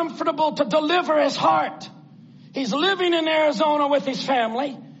most comfortable to deliver his heart. He's living in Arizona with his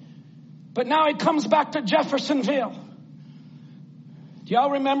family, but now he comes back to Jeffersonville. Do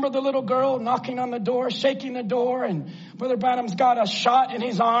y'all remember the little girl knocking on the door, shaking the door, and Brother Branham's got a shot in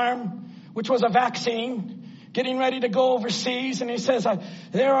his arm, which was a vaccine, getting ready to go overseas, and he says,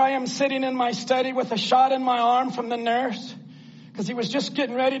 there I am sitting in my study with a shot in my arm from the nurse, because he was just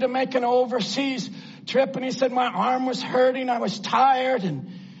getting ready to make an overseas trip, and he said my arm was hurting, I was tired, and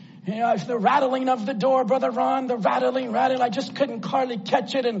You know, the rattling of the door, Brother Ron, the rattling. I just couldn't hardly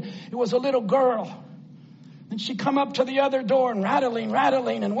catch it, and it was a little girl. And she come up to the other door and rattling,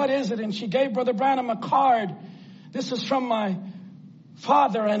 and what is it? And she gave Brother Branham a card. This is from my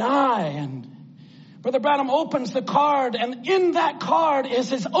father and I. And Brother Branham opens the card, and in that card is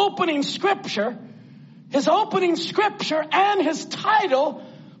his opening scripture and his title,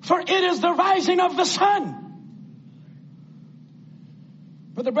 for it is the rising of the sun.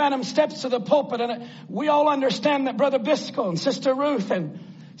 Brother Branham steps to the pulpit, and we all understand that Brother Biscoe and Sister Ruth and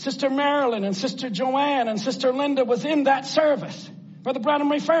Sister Marilyn and Sister Joanne and Sister Linda was in that service. Brother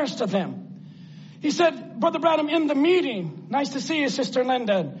Branham refers to them. He said, Brother Branham, in the meeting, nice to see you, Sister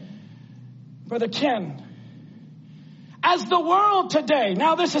Linda, Brother Ken. As the world today,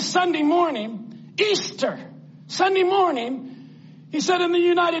 now this is Sunday morning, Easter, Sunday morning, he said in the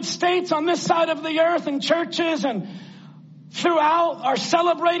United States, on this side of the earth, and churches and throughout are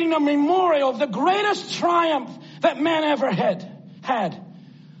celebrating a memorial of the greatest triumph that man ever had.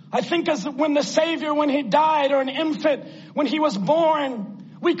 I think as when the Savior, when he died, or an infant, when he was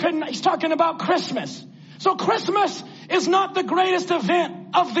born, he's talking about Christmas. So Christmas is not the greatest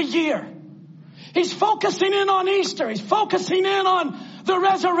event of the year. He's focusing in on Easter. He's focusing in on the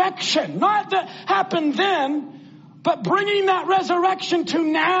resurrection. Not that happened then, but bringing that resurrection to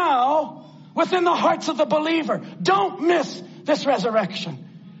now within the hearts of the believer. Don't miss this resurrection.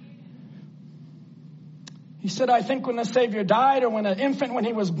 He said, I think when the Savior died, or when an infant, when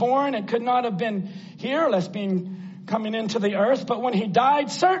he was born, it could not have been here, less being coming into the earth. But when he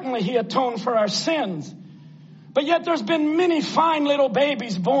died, certainly he atoned for our sins. But yet there's been many fine little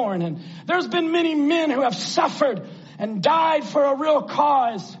babies born, and there's been many men who have suffered and died for a real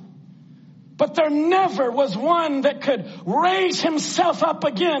cause. But there never was one that could raise himself up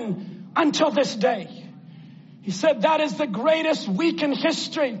again until this day. He said that is the greatest week in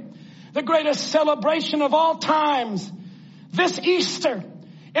history, the greatest celebration of all times. This Easter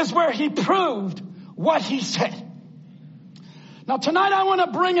is where he proved what he said. Now tonight I want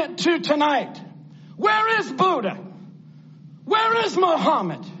to bring it to tonight. Where is Buddha? Where is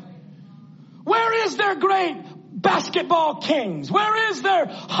Muhammad? Where is their great basketball kings? Where is their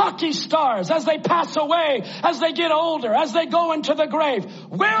hockey stars as they pass away, as they get older, as they go into the grave?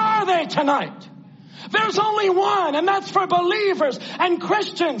 Where are they tonight? There's only one, and that's for believers and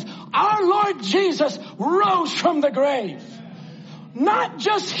Christians. Our Lord Jesus rose from the grave. Not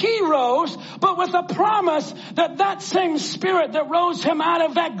just he rose, but with a promise that that same Spirit that rose him out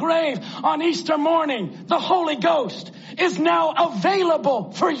of that grave on Easter morning, the Holy Ghost, is now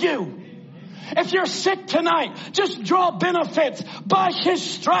available for you. If you're sick tonight, just draw benefits. By his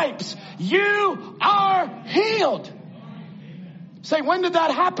stripes, you are healed. Say, when did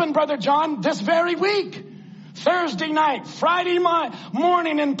that happen, Brother John? This very week. Thursday night, Friday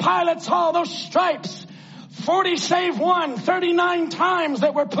morning in Pilate's Hall, those stripes, 40 save 1, 39 times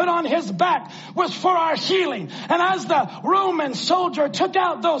that were put on his back was for our healing. And as the Roman soldier took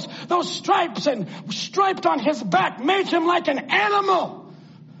out those stripes and striped on his back, made him like an animal.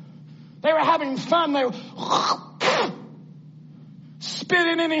 They were having fun. They were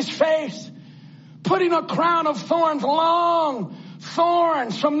spitting in his face, putting a crown of thorns, long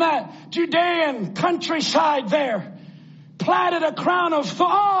thorns from that Judean countryside there. Platted a crown of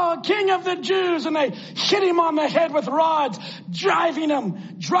thorns, King of the Jews, and they hit him on the head with rods, driving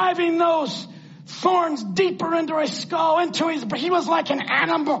those thorns deeper into his skull, he was like an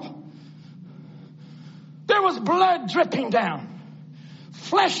animal. There was blood dripping down.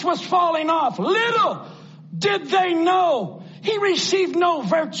 Flesh was falling off. Little did they know, he received no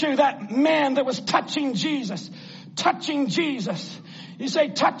virtue, that man that was touching Jesus. Touching Jesus. You say,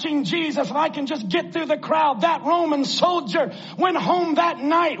 touching Jesus, if I can just get through the crowd. That Roman soldier went home that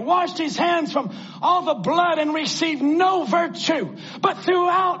night, washed his hands from all the blood, and received no virtue. But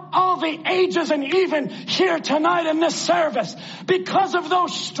throughout all the ages, and even here tonight in this service, because of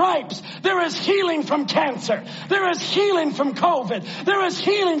those stripes, there is healing from cancer. There is healing from COVID. There is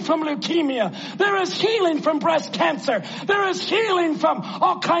healing from leukemia. There is healing from breast cancer. There is healing from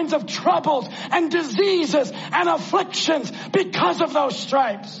all kinds of troubles and diseases and afflictions because of those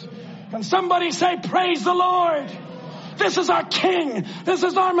stripes. Can somebody say, praise the Lord? This is our King. This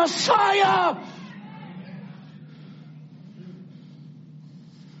is our Messiah.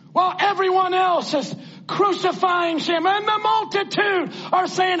 While everyone else is crucifying him, and the multitude are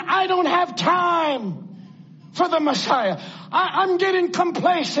saying, I don't have time for the Messiah. I'm getting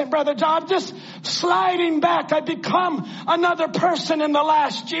complacent, Brother John. I'm just sliding back. I become another person in the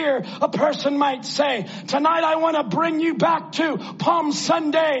last year, a person might say. Tonight I want to bring you back to Palm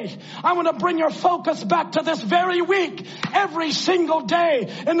Sunday. I want to bring your focus back to this very week. Every single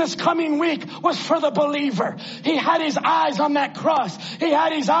day in this coming week was for the believer. He had his eyes on that cross. He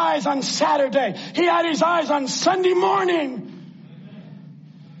had his eyes on Saturday. He had his eyes on Sunday morning.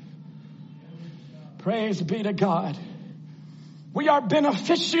 Praise be to God. We are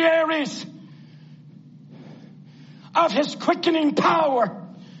beneficiaries of His quickening power.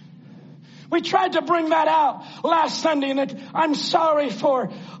 We tried to bring that out last Sunday, and I'm sorry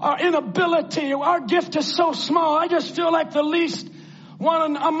for our inability. Our gift is so small. I just feel like the least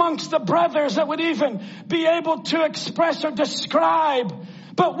one amongst the brothers that would even be able to express or describe.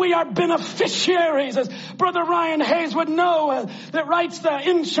 But we are beneficiaries, as Brother Ryan Hayes would know, that writes the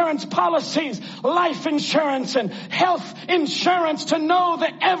insurance policies, life insurance and health insurance, to know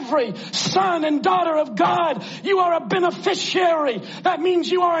that every son and daughter of God, you are a beneficiary. That means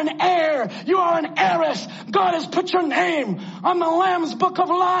you are an heir. You are an heiress. God has put your name on the Lamb's Book of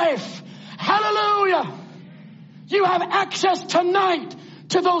Life. Hallelujah. You have access tonight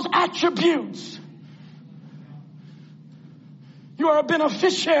to those attributes. You are a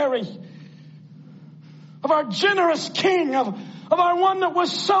beneficiary of our generous King, of our one that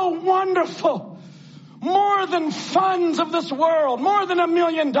was so wonderful. More than funds of this world, more than $1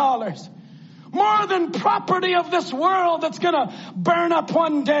 million, more than property of this world that's going to burn up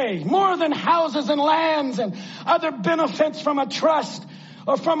one day, more than houses and lands and other benefits from a trust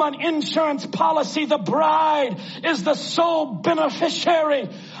or from an insurance policy. The bride is the sole beneficiary.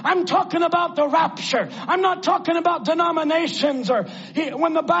 I'm talking about the rapture. I'm not talking about denominations or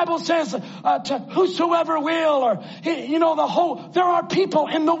when the Bible says to whosoever will, or there are people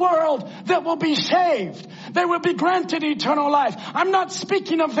in the world that will be saved. They will be granted eternal life. I'm not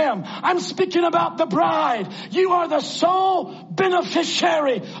speaking of them. I'm speaking about the bride. You are the sole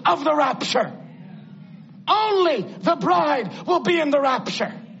beneficiary of the rapture. Only the bride will be in the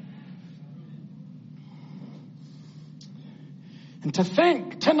rapture. And to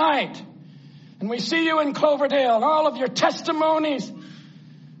think tonight, and we see you in Cloverdale, and all of your testimonies.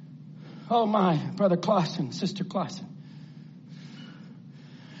 Oh my, Brother Clausen, Sister Clausen.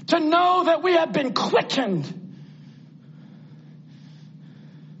 To know that we have been quickened.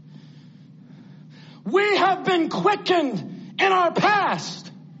 We have been quickened in our past.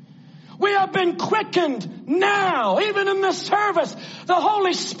 We have been quickened now, even in this service. The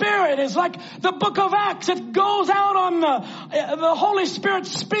Holy Spirit is like the book of Acts. It goes out on the Holy Spirit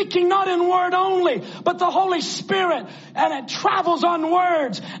speaking, not in word only, but the Holy Spirit, and it travels on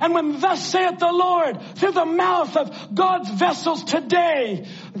words. And when thus saith the Lord, through the mouth of God's vessels today,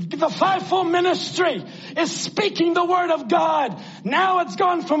 the fivefold ministry is speaking the word of God. Now it's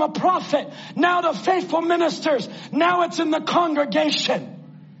gone from a prophet, now to faithful ministers, now it's in the congregation.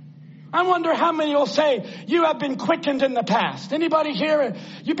 I wonder how many will say, you have been quickened in the past. Anybody here,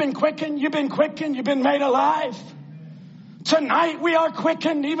 you've been quickened, you've been quickened, you've been made alive. Tonight we are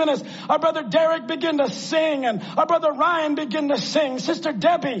quickened, even as our brother Derek began to sing and our brother Ryan began to sing. Sister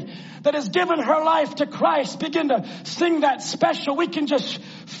Debbie, that has given her life to Christ, begin to sing that special. We can just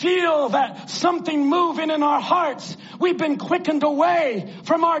feel that something moving in our hearts. We've been quickened away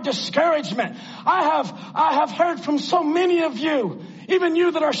from our discouragement. I have heard from so many of you, even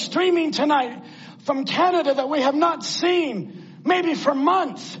you that are streaming tonight from Canada, that we have not seen maybe for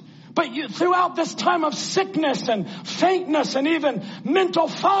months. But throughout this time of sickness and faintness and even mental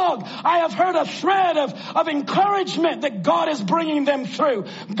fog, I have heard a thread of encouragement that God is bringing them through.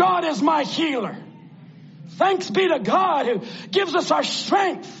 God is my healer. Thanks be to God who gives us our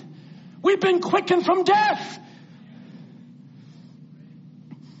strength. We've been quickened from death.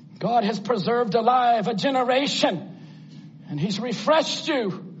 God has preserved alive a generation. And He's refreshed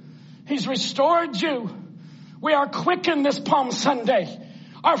you. He's restored you. We are quickened this Palm Sunday.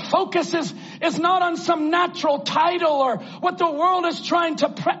 Our focus is not on some natural title or what the world is trying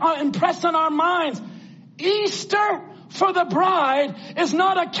to impress on our minds. Easter for the bride is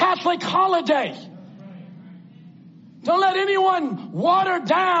not a Catholic holiday. Don't let anyone water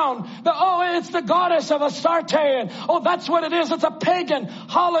down it's the goddess of Astarte and that's what it is. It's a pagan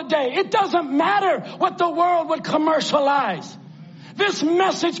holiday. It doesn't matter what the world would commercialize. This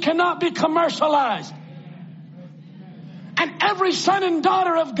message cannot be commercialized. And every son and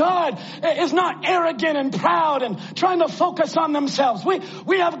daughter of God is not arrogant and proud and trying to focus on themselves.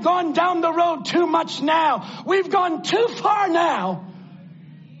 We have gone down the road too much now. We've gone too far now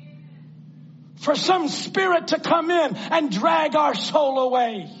for some spirit to come in and drag our soul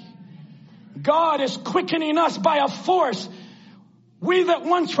away. God is quickening us by a force. We that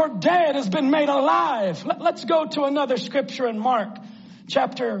once were dead has been made alive. Let's go to another scripture in Mark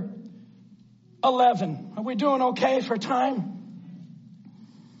chapter 11. Are we doing okay for time?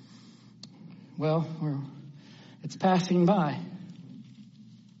 Well, it's passing by.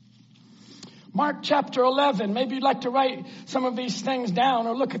 Mark chapter 11. Maybe you'd like to write some of these things down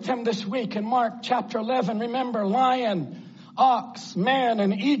or look at them this week. In Mark chapter 11, remember, lion, ox, man,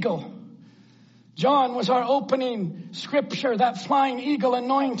 and eagle. John was our opening scripture, that flying eagle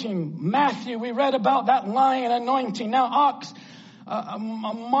anointing. Matthew, we read about that lion anointing. Now,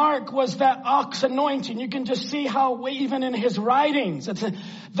 Mark was that ox anointing. You can just see how even in his writings, it's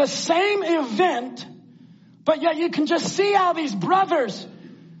the same event, but yet you can just see how these brothers,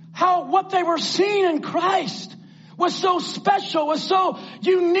 what they were seeing in Christ was so special, was so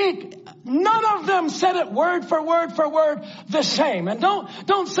unique. None of them said it word for word the same. And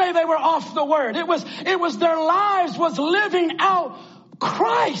don't say they were off the word. It was their lives was living out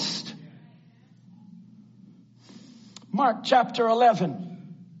Christ. Mark chapter 11.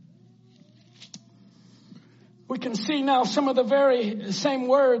 We can see now some of the very same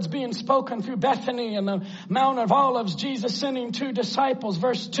words being spoken through Bethany and the Mount of Olives, Jesus sending 2 disciples,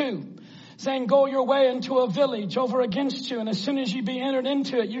 verse 2, saying, go your way into a village over against you, and as soon as you be entered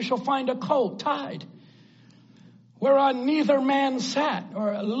into it, you shall find a colt tied, whereon neither man sat,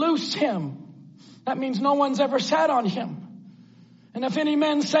 or loose him. That means no one's ever sat on him. And if any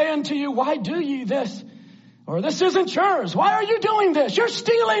man say unto you, why do ye this? Or this isn't yours. Why are you doing this? You're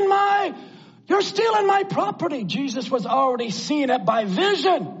stealing my property. Jesus was already seeing it by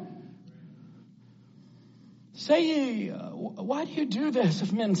vision. Say ye, why do you do this?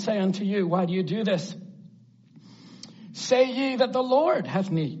 If men say unto you, why do you do this? Say ye that the Lord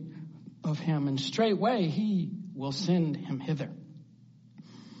hath need of him, and straightway he will send him hither.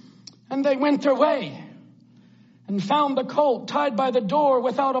 And they went their way and found the colt tied by the door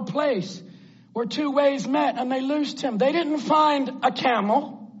without a place, where 2 ways met, and they loosed him. They didn't find a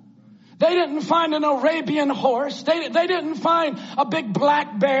camel. They didn't find an Arabian horse. They didn't find a big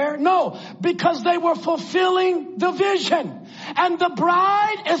black bear. No, because they were fulfilling the vision. And the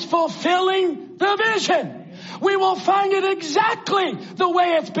bride is fulfilling the vision. We will find it exactly the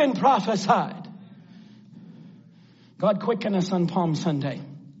way it's been prophesied. God quicken us on Palm Sunday.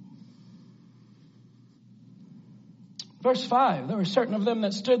 Verse 5, there were certain of them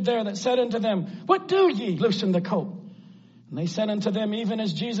that stood there that said unto them, what do ye? Loosen the colt. And they said unto them, even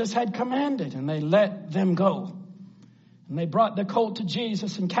as Jesus had commanded, and they let them go. And they brought the colt to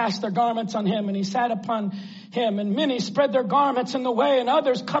Jesus and cast their garments on him, and he sat upon him. And many spread their garments in the way, and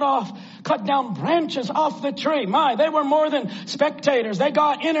others cut down branches off the tree. They were more than spectators. They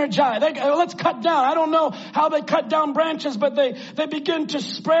got energized. Let's cut down. I don't know how they cut down branches, but they begin to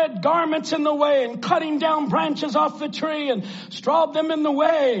spread garments in the way and cutting down branches off the tree and strawed them in the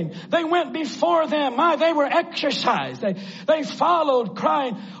way. They went before them. They were exercised. They followed,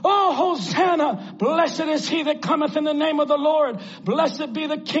 crying, oh, Hosanna! Blessed is he that cometh in the name of the Lord. Blessed be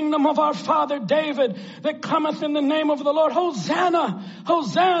the kingdom of our father David that cometh in the name of the Lord. Hosanna!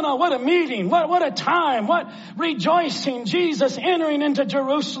 Hosanna! What a meeting! What a time! What rejoicing! Jesus entering into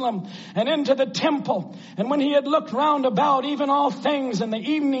Jerusalem and into the temple. And when he had looked round about, even all things, and the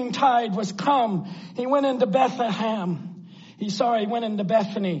evening tide was come, he went into Bethlehem. He went into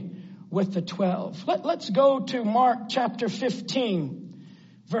Bethany with the 12. Let's go to Mark chapter 15,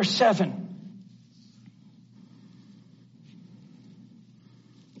 verse 7.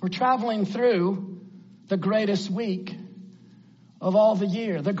 We're traveling through the greatest week of all the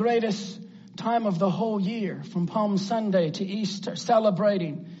year, the greatest time of the whole year, from Palm Sunday to Easter,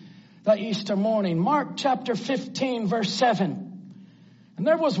 celebrating the Easter morning. Mark chapter 15, verse 7. And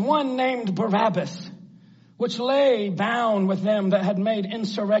there was one named Barabbas, which lay bound with them that had made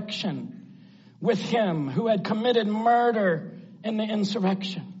insurrection with him, who had committed murder in the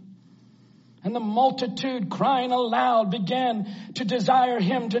insurrection. And the multitude, crying aloud, began to desire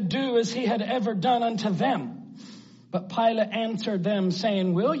him to do as he had ever done unto them. But Pilate answered them,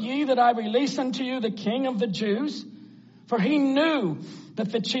 saying, will ye that I release unto you the King of the Jews? For he knew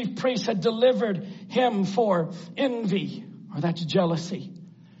that the chief priests had delivered him for envy, or that's jealousy.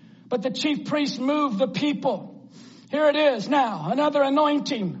 But the chief priests moved the people. Here it is now, another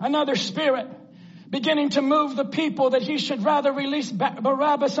anointing, another spirit, beginning to move the people, that he should rather release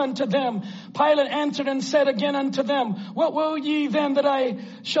Barabbas unto them. Pilate answered and said again unto them, what will ye then that I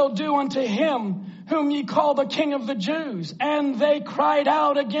shall do unto him whom ye call the King of the Jews? And they cried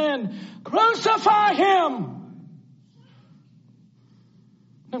out again, crucify him!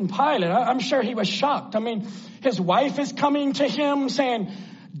 And Pilate, I'm sure he was shocked. His wife is coming to him saying,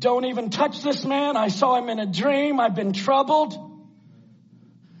 Don't even touch this man. I saw him in a dream. I've been troubled.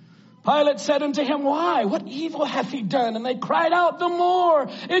 Pilate said unto him, why? What evil hath he done? And they cried out the more,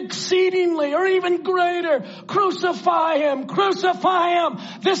 exceedingly, or even greater, crucify him, crucify him.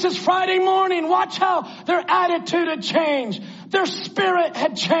 This is Friday morning. Watch how their attitude had changed. Their spirit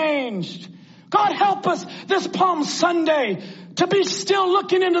had changed. God help us this Palm Sunday to be still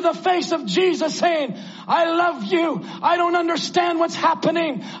looking into the face of Jesus saying, I love you. I don't understand what's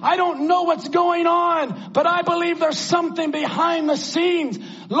happening. I don't know what's going on, but I believe there's something behind the scenes.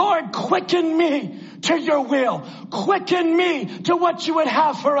 Lord, quicken me to your will. Quicken me to what you would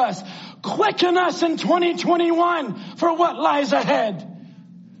have for us. Quicken us in 2021 for what lies ahead.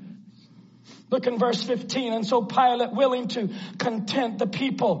 Look in verse 15. And so Pilate, willing to content the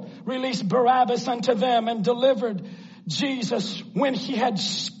people, released Barabbas unto them and delivered Jesus when he had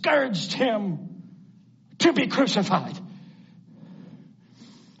scourged him to be crucified.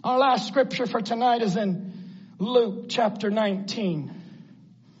 Our last scripture for tonight is in Luke chapter 19.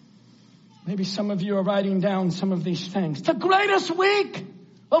 Maybe some of you are writing down some of these things. The greatest week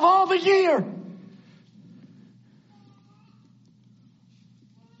of all the year.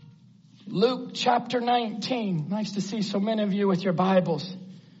 Luke chapter 19. Nice to see so many of you with your Bibles.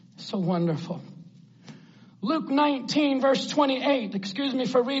 So wonderful. Luke 19 verse 28. Excuse me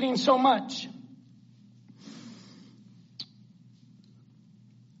for reading so much.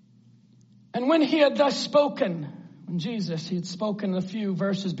 And when he had thus spoken, when Jesus, he had spoken a few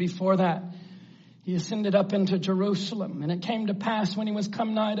verses before that, he ascended up into Jerusalem. And it came to pass when he was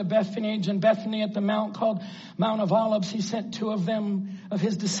come nigh to Bethphage, and Bethany at the mount called Mount of Olives, he sent two of them, of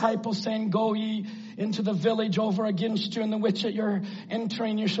his disciples, saying, go ye into the village over against you, in the which at your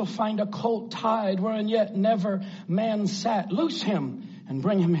entering you shall find a colt tied, wherein yet never man sat. Loose him and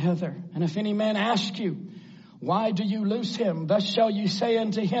bring him hither. And if any man ask you, why do you loose him? Thus shall you say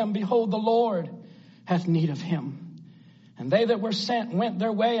unto him, behold, the Lord hath need of him. And they that were sent went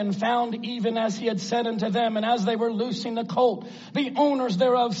their way and found even as he had said unto them. And as they were loosing the colt, the owners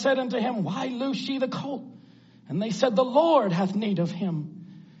thereof said unto him, why loose ye the colt? And they said, the Lord hath need of him.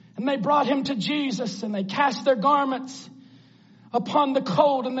 And they brought him to Jesus, and they cast their garments upon the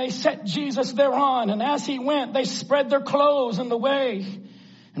colt, and they set Jesus thereon. And as he went, they spread their clothes in the way.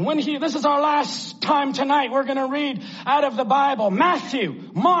 And when this is our last time tonight, we're going to read out of the Bible, Matthew,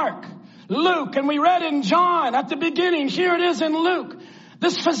 Mark, Luke, and we read in John at the beginning. Here it is in Luke.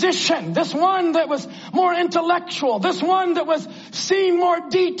 This physician, this one that was more intellectual, this one that was seeing more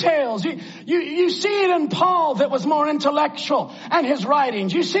details. You see it in Paul that was more intellectual and his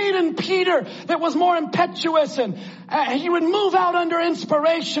writings. You see it in Peter that was more impetuous and he would move out under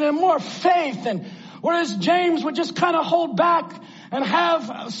inspiration and more faith. And whereas James would just kind of hold back and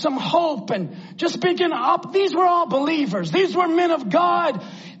have some hope and just begin up. These were all believers. These were men of God.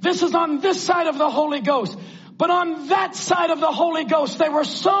 This is on this side of the Holy Ghost. But on that side of the Holy Ghost, they were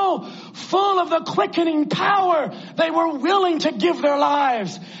so full of the quickening power, they were willing to give their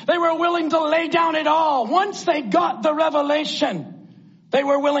lives. They were willing to lay down it all. Once they got the revelation, they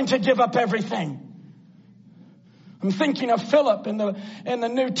were willing to give up everything. I'm thinking of Philip in the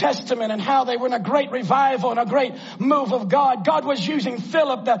New Testament and how they were in a great revival and a great move of God. God was using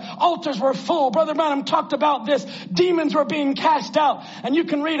Philip. The altars were full. Brother Branham talked about this. Demons were being cast out. And you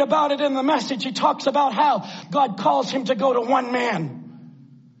can read about it in the message. He talks about how God calls him to go to one man.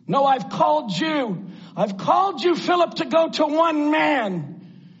 No, I've called you, Philip, to go to one man.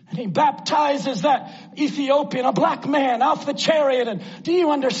 And he baptizes that Ethiopian, a black man, off the chariot. And do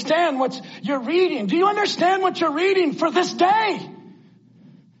you understand what you're reading? Do you understand what you're reading for this day?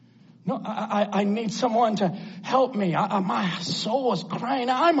 No, I need someone to help me. My soul is crying.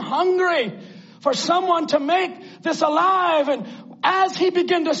 I'm hungry for someone to make this alive. And as he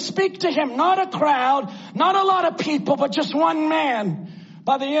began to speak to him, not a crowd, not a lot of people, but just one man.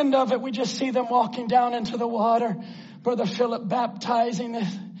 By the end of it, we just see them walking down into the water. Brother Philip baptizing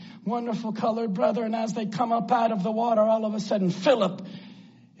this wonderful colored brother. And as they come up out of the water, all of a sudden, Philip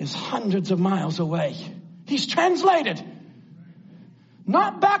is hundreds of miles away. He's translated.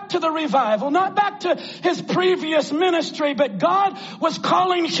 Not back to the revival, not back to his previous ministry, but God was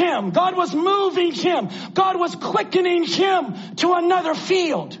calling him. God was moving him. God was quickening him to another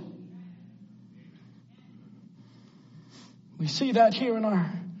field. We see that here in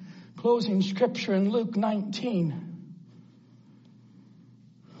our closing scripture in Luke 19.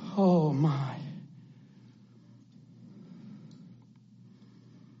 Oh my.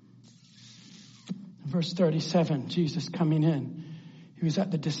 Verse 37, Jesus coming in. He was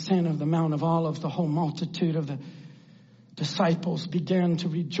at the descent of the Mount of Olives. The whole multitude of the disciples began to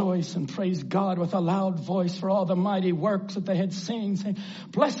rejoice and praise God with a loud voice for all the mighty works that they had seen, saying,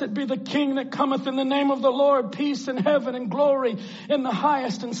 "Blessed be the King that cometh in the name of the Lord, peace in heaven and glory in the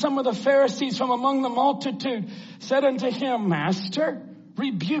highest." And some of the Pharisees from among the multitude said unto him, "Master,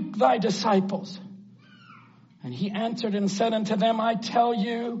 rebuke thy disciples." And he answered and said unto them, "I tell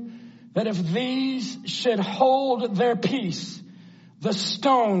you that if these should hold their peace, the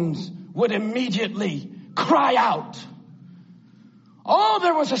stones would immediately cry out." Oh,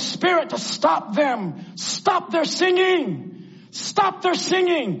 there was a spirit to stop them. Stop their singing. Stop their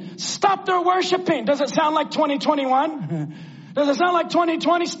singing. Stop their worshiping. Does it sound like 2021? Does it sound like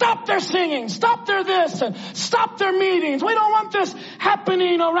 2020? Stop their singing. Stop their this. And stop their meetings. We don't want this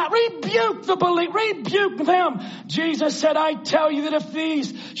happening around. Rebuke the belief. Rebuke them. Jesus said, "I tell you that if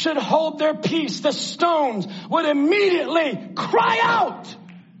these should hold their peace, the stones would immediately cry out."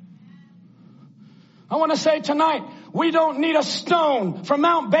 I want to say tonight, we don't need a stone from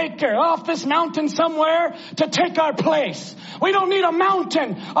Mount Baker off this mountain somewhere to take our place. We don't need a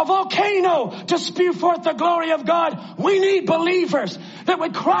mountain, a volcano to spew forth the glory of God. We need believers that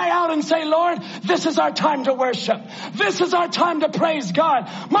would cry out and say, "Lord, this is our time to worship. This is our time to praise God.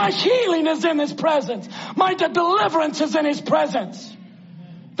 My healing is in His presence. My deliverance is in His presence."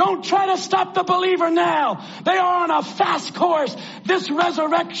 Don't try to stop the believer now. They are on a fast course. This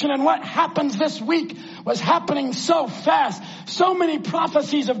resurrection and what happens this week was happening so fast. So many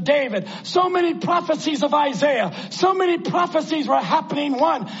prophecies of David, so many prophecies of Isaiah, so many prophecies were happening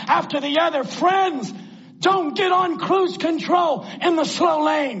one after the other. Friends, don't get on cruise control in the slow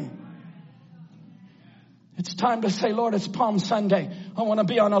lane. It's time to say, "Lord, it's Palm Sunday. I want to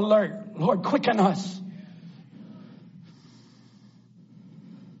be on alert. Lord, quicken us."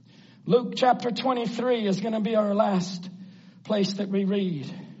 Luke chapter 23 is going to be our last place that we read.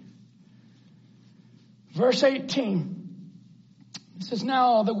 Verse 18. It says,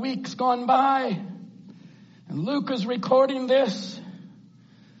 "Now the week's gone by." And Luke is recording this.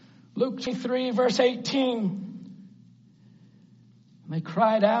 Luke 23 verse 18. They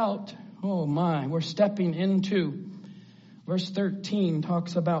cried out. Oh my, we're stepping into. Verse 13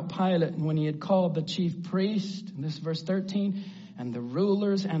 talks about Pilate and when he had called the chief priest. And this verse 13. And the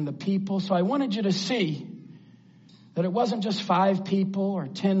rulers and the people. So I wanted you to see that it wasn't just 5 people or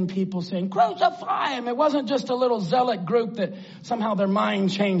 10 people saying, "Crucify him." It wasn't just a little zealot group that somehow their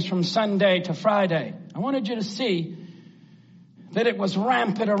mind changed from Sunday to Friday. I wanted you to see that it was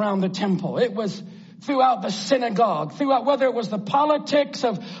rampant around the temple. It was throughout the synagogue, throughout whether it was the politics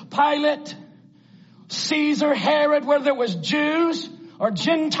of Pilate, Caesar, Herod, whether it was Jews or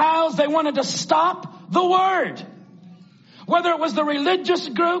Gentiles, they wanted to stop the word. Whether it was the religious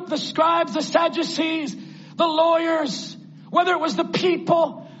group, the scribes, the Sadducees, the lawyers, whether it was the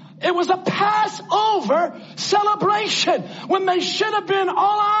people, it was a Passover celebration when they should have been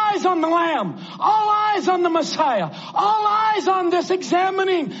all eyes on the Lamb, all eyes on the Messiah, all eyes on this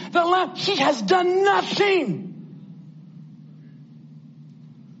examining the Lamb. He has done nothing.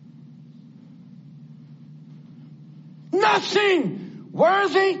 Nothing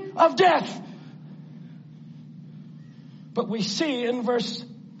worthy of death. But we see in verse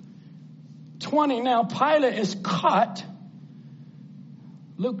 20 now, Pilate is caught.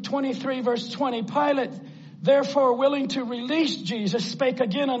 Luke 23 verse 20, Pilate, therefore willing to release Jesus, spake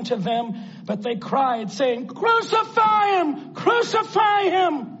again unto them, but they cried, saying, "Crucify him! Crucify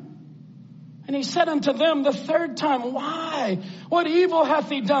him!" And he said unto them the third time, "Why? What evil hath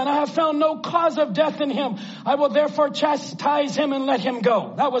he done? I have found no cause of death in him. I will therefore chastise him and let him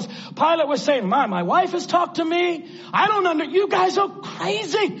go." That was, Pilate was saying, my wife has talked to me. I don't you guys are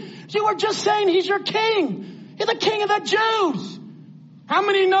crazy. You were just saying he's your king. He's the king of the Jews. How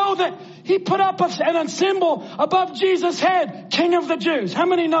many know that he put up a symbol above Jesus' head, King of the Jews? How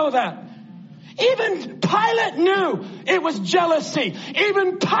many know that? Even Pilate knew it was jealousy.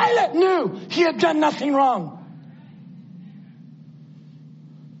 Even Pilate knew he had done nothing wrong.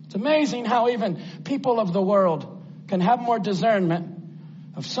 It's amazing how even people of the world can have more discernment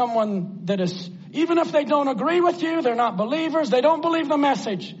of someone that is, even if they don't agree with you, they're not believers, they don't believe the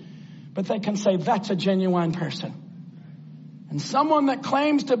message, but they can say that's a genuine person. And someone that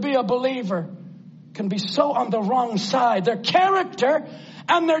claims to be a believer can be so on the wrong side. Their character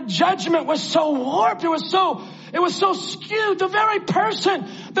and their judgment was so warped. It was so skewed. The very person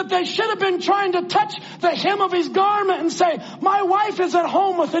that they should have been trying to touch the hem of his garment and say, "My wife is at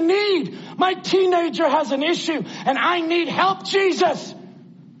home with a need. My teenager has an issue and I need help, Jesus."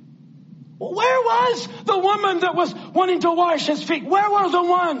 Where was the woman that was wanting to wash his feet? Where were the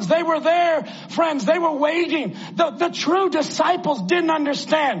ones? They were there, friends. They were waiting. The true disciples didn't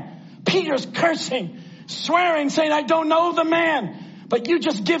understand. Peter's cursing, swearing, saying, I don't know the man. But you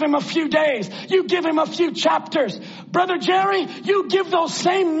just give him a few days. You give him a few chapters. Brother Jerry, you give those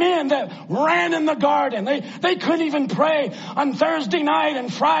same men that ran in the garden. They couldn't even pray on Thursday night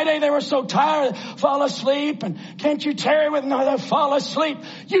and Friday. They were so tired, fall asleep. And can't you tarry with another? Fall asleep.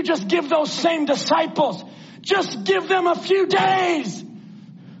 You just give those same disciples. Just give them a few days.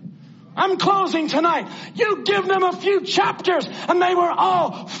 I'm closing tonight. You give them a few chapters and they were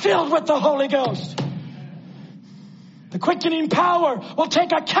all filled with the Holy Ghost. The quickening power will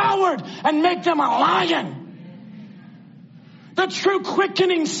take a coward and make them a lion. The true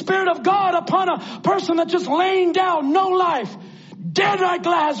quickening Spirit of God upon a person that's just laying down, no life, dead like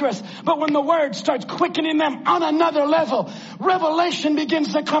Lazarus. But when the Word starts quickening them on another level, revelation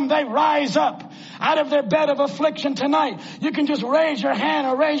begins to come. They rise up out of their bed of affliction tonight. You can just raise your hand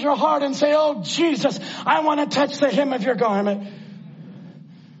or raise your heart and say, oh Jesus, I want to touch the hem of your garment.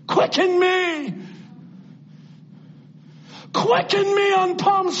 Quicken me. Quicken me on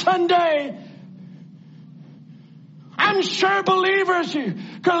Palm Sunday. I'm sure believers, you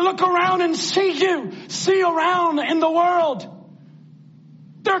can look around and see around in the world.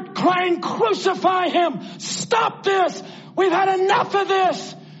 They're crying, crucify him. Stop this. We've had enough of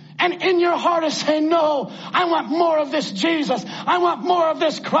this. And in your heart is saying, no, I want more of this Jesus. I want more of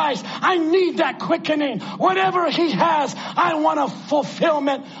this Christ. I need that quickening. Whatever he has, I want a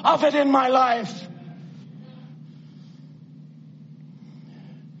fulfillment of it in my life.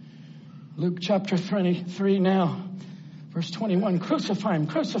 Luke chapter 23 now, verse 21, crucify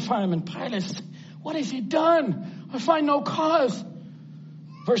him. And Pilate said, what has he done? I find no cause.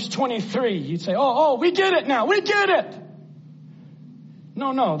 Verse 23, you'd say, oh, we get it now. We get it.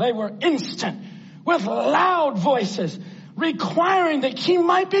 No, they were instant with loud voices requiring that he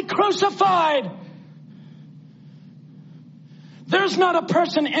might be crucified. There's not a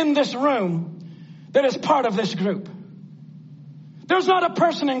person in this room that is part of this group. There's not a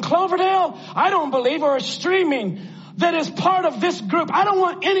person in Cloverdale, I don't believe, or streaming that is part of this group. I don't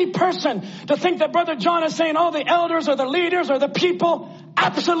want any person to think that Brother John is saying, the elders or the leaders or the people.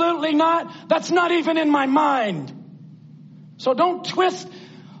 Absolutely not. That's not even in my mind. So don't twist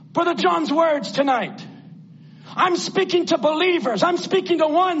Brother John's words tonight. I'm speaking to believers. I'm speaking to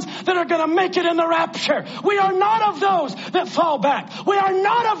ones that are going to make it in the rapture. We are not of those that fall back. We are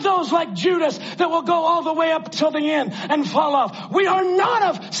not of those like Judas that will go all the way up till the end and fall off. We are not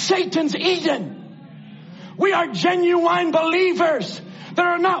of Satan's Eden. We are genuine believers that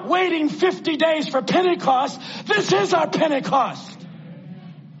are not waiting 50 days for Pentecost. This is our Pentecost.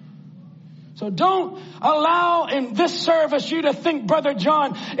 So don't allow in this service you to think Brother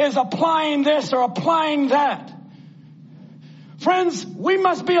John is applying this or applying that. Friends, we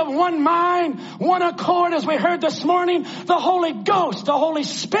must be of one mind, one accord, as we heard this morning. The Holy Ghost, the Holy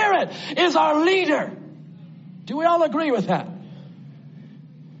Spirit is our leader. Do we all agree with that?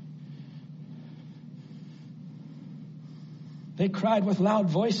 They cried with loud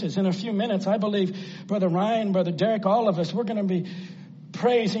voices. In a few minutes, I believe Brother Ryan, Brother Derek, all of us, we're going to be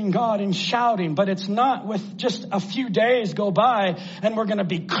praising God and shouting, but it's not with just a few days go by and we're going to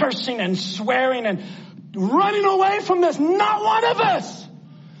be cursing and swearing and running away from this. Not one of us.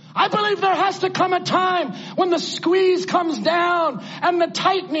 I believe there has to come a time when the squeeze comes down and the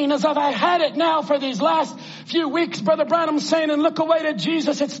tightening, as I've had it now for these last few weeks, Brother Branham's saying, and look away to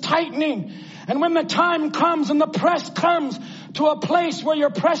Jesus, it's tightening. And when the time comes and the press comes to a place where you're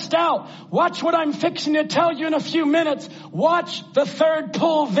pressed out, watch what I'm fixing to tell you in a few minutes. Watch the third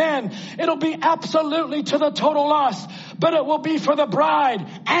pull then. It'll be absolutely to the total loss, but it will be for the bride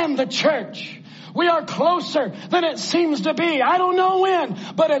and the church. We are closer than it seems to be. I don't know when,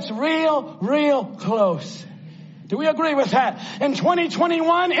 but it's real close. Do we agree with that? In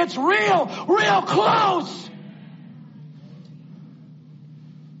 2021, it's real close.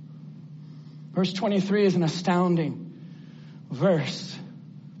 Verse 23 is an astounding verse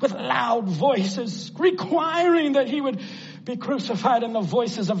with loud voices requiring that he would be crucified, and the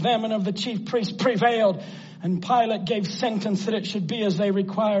voices of them and of the chief priests prevailed. And Pilate gave sentence that it should be as they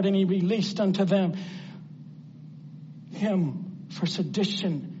required, and he released unto them him for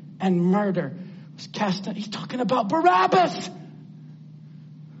sedition and murder. Was cast in. He's talking about Barabbas.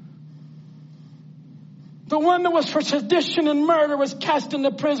 The one that was for sedition and murder was cast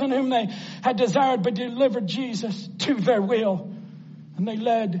into prison, whom they had desired, but delivered Jesus to their will. And they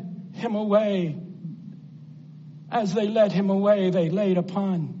led him away. As they led him away, they laid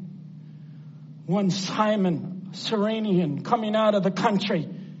upon one Simon, Cyrenian, coming out of the country.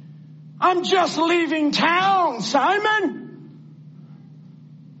 I'm just leaving town, Simon.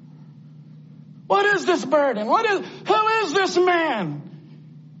 What is this burden? Who is this man?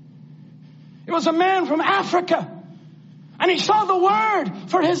 It was a man from Africa. And he saw the word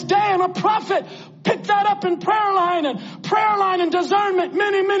for his day, and a prophet picked that up in prayer line and discernment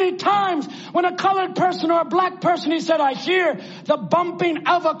many, many times. When a colored person or a black person, he said, I hear the bumping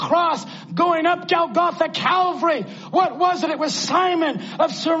of a cross going up Golgotha, Calvary. What was it? It was Simon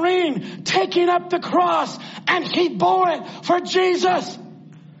of Cyrene taking up the cross, and he bore it for Jesus.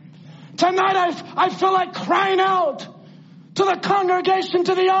 Tonight I feel like crying out to the congregation,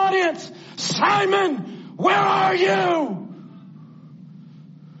 to the audience, Simon, where are you?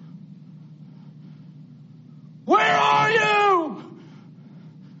 Where are you?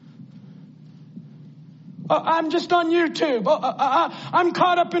 I'm just on YouTube. I'm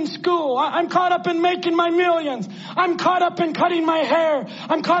caught up in school. I'm caught up in making my millions. I'm caught up in cutting my hair.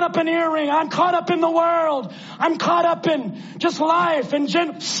 I'm caught up in earring. I'm caught up in the world. I'm caught up in just life and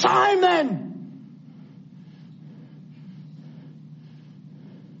Simon.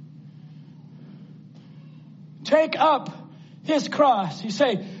 Take up his cross. You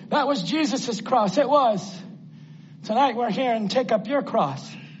say, that was Jesus' cross. It was. Tonight we're here, and take up your cross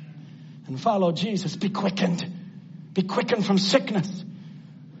and follow Jesus. Be quickened. Be quickened from sickness.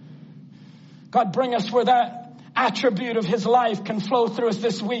 God, bring us where that attribute of his life can flow through us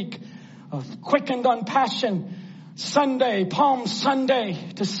this week. Quickened on Passion Sunday, Palm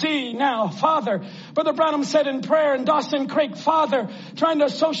Sunday, to see now, Father. Brother Branham said in prayer in Dawson Creek, Father, trying to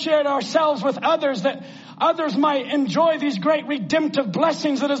associate ourselves with others, that others might enjoy these great redemptive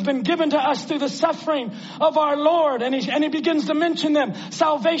blessings that has been given to us through the suffering of our Lord. And he begins to mention them.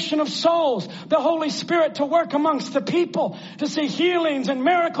 Salvation of souls, the Holy Spirit to work amongst the people, to see healings and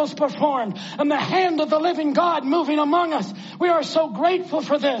miracles performed, and the hand of the living God moving among us. We are so grateful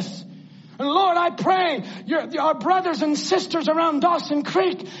for this. And Lord, I pray our brothers and sisters around Dawson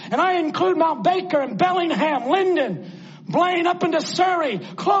Creek, and I include Mount Baker and Bellingham, Linden, Blaine up into Surrey,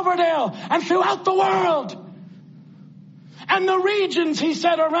 Cloverdale, and throughout the world. And the regions, he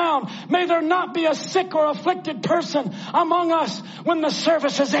said, around. May there not be a sick or afflicted person among us when the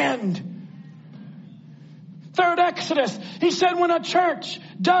services end. Third Exodus, he said when a church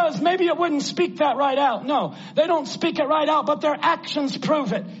does, maybe it wouldn't speak that right out. No, they don't speak it right out, but their actions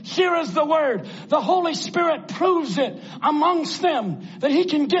prove it. Here is the word. The Holy Spirit proves it amongst them, that he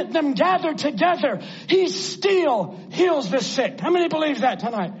can get them gathered together. He still heals the sick. How many believe that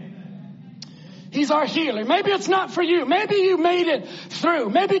tonight? He's our healer. Maybe it's not for you. Maybe you made it through.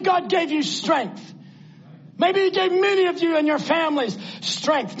 Maybe God gave you strength. Maybe he gave many of you and your families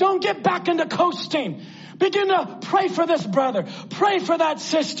strength. Don't get back into coasting. Begin to pray for this brother. Pray for that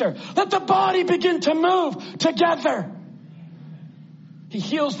sister. Let the body begin to move together. He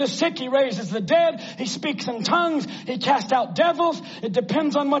heals the sick. He raises the dead. He speaks in tongues. He casts out devils. It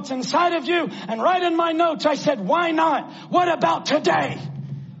depends on what's inside of you. And right in my notes, I said, why not? What about today?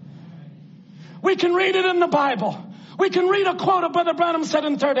 We can read it in the Bible. We can read a quote of Brother Branham said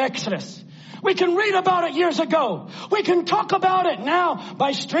in 3rd Exodus. We can read about it years ago. We can talk about it now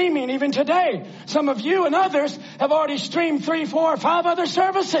by streaming even today. Some of you and others have already streamed 3, 4, 5 other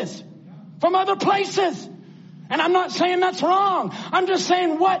services from other places. And I'm not saying that's wrong. I'm just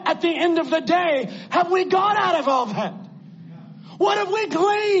saying, what at the end of the day have we got out of all that? What have we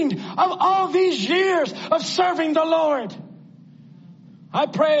gleaned of all these years of serving the Lord? I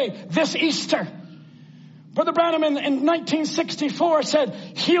pray this Easter, Brother Branham in 1964 said,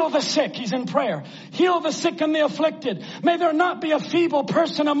 heal the sick. He's in prayer. Heal the sick and the afflicted. May there not be a feeble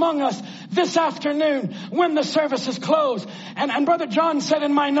person among us this afternoon when the service is closed. And Brother John said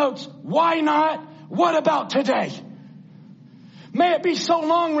in my notes, why not? What about today? May it be so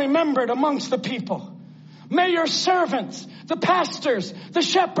long remembered amongst the people. May your servants, the pastors, the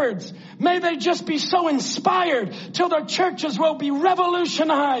shepherds, may they just be so inspired till their churches will be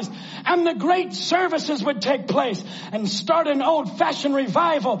revolutionized and the great services would take place and start an old-fashioned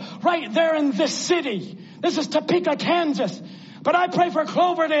revival right there in this city. This is Topeka, Kansas. But I pray for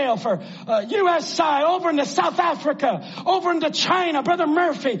Cloverdale, for U.S. side, over into South Africa, over into China. Brother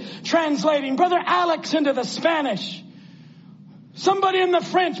Murphy translating. Brother Alex into the Spanish. Somebody in the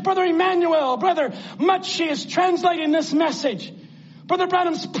French, Brother Emmanuel, Brother Mutschi is translating this message. Brother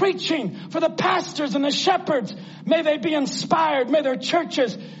Branham's preaching for the pastors and the shepherds. May they be inspired. May their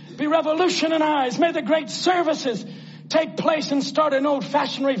churches be revolutionized. May the great services take place and start an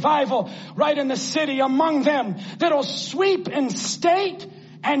old-fashioned revival right in the city among them that'll sweep in state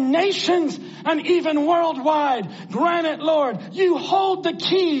and nations and even worldwide. Grant it, Lord. You hold the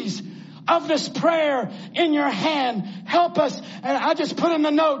keys of this prayer in your hand. Help us. And I just put in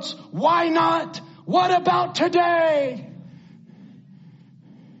the notes, why not? What about today?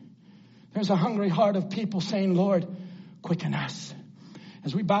 There's a hungry heart of people saying, Lord, quicken us.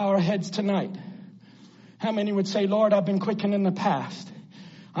 As we bow our heads tonight, how many would say, Lord, I've been quickened in the past.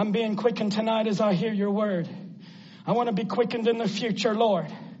 I'm being quickened tonight as I hear your word. I want to be quickened in the future, Lord.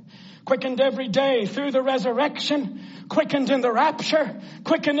 Quickened every day through the resurrection, quickened in the rapture,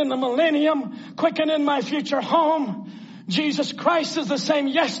 quickened in the millennium, quickened in my future home. Jesus Christ is the same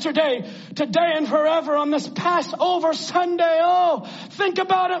yesterday, today, and forever on this Passover Sunday. Oh, think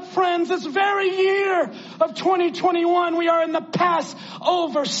about it, friends. This very year of 2021, we are in the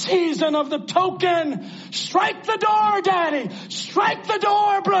Passover season of the token. Strike the door, Daddy. Strike the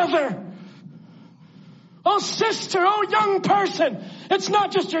door, brother. Oh, sister, oh, young person. It's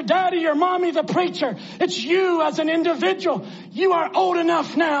not just your daddy, your mommy, the preacher. It's you as an individual. You are old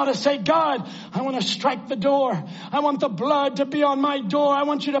enough now to say, God, I want to strike the door. I want the blood to be on my door. I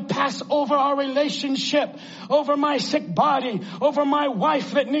want you to pass over our relationship, over my sick body, over my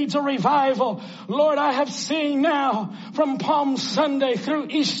wife that needs a revival. Lord, I have seen now from Palm Sunday through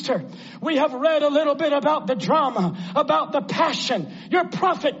Easter. We have read a little bit about the drama, about the passion. Your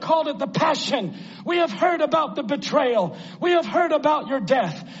prophet called it the passion. We have heard about the betrayal. We have heard about your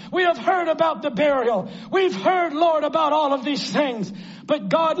death. We have heard about the burial. We've heard, Lord, about all of these things. But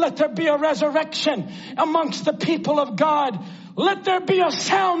God, let there be a resurrection amongst the people of God. Let there be a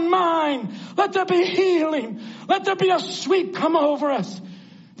sound mind. Let there be healing. Let there be a sweep come over us.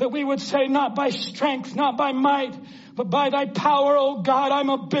 That we would say, not by strength, not by might, but by thy power, O God, I'm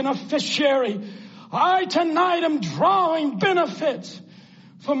a beneficiary. I tonight am drawing benefits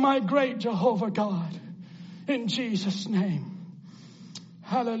from my great Jehovah God. In Jesus' name.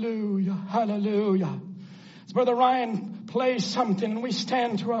 Hallelujah, hallelujah. As Brother Ryan plays something and we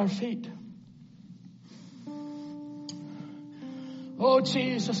stand to our feet. Oh,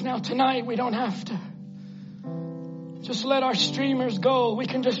 Jesus, now tonight we don't have to just let our streamers go. We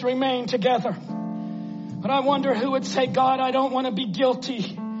can just remain together. But I wonder who would say, God, I don't want to be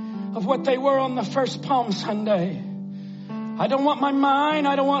guilty of what they were on the first Palm Sunday. I don't want my mind.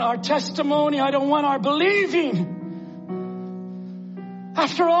 I don't want our testimony. I don't want our believing.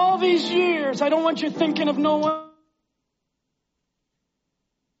 After all these years, I don't want you thinking of no one.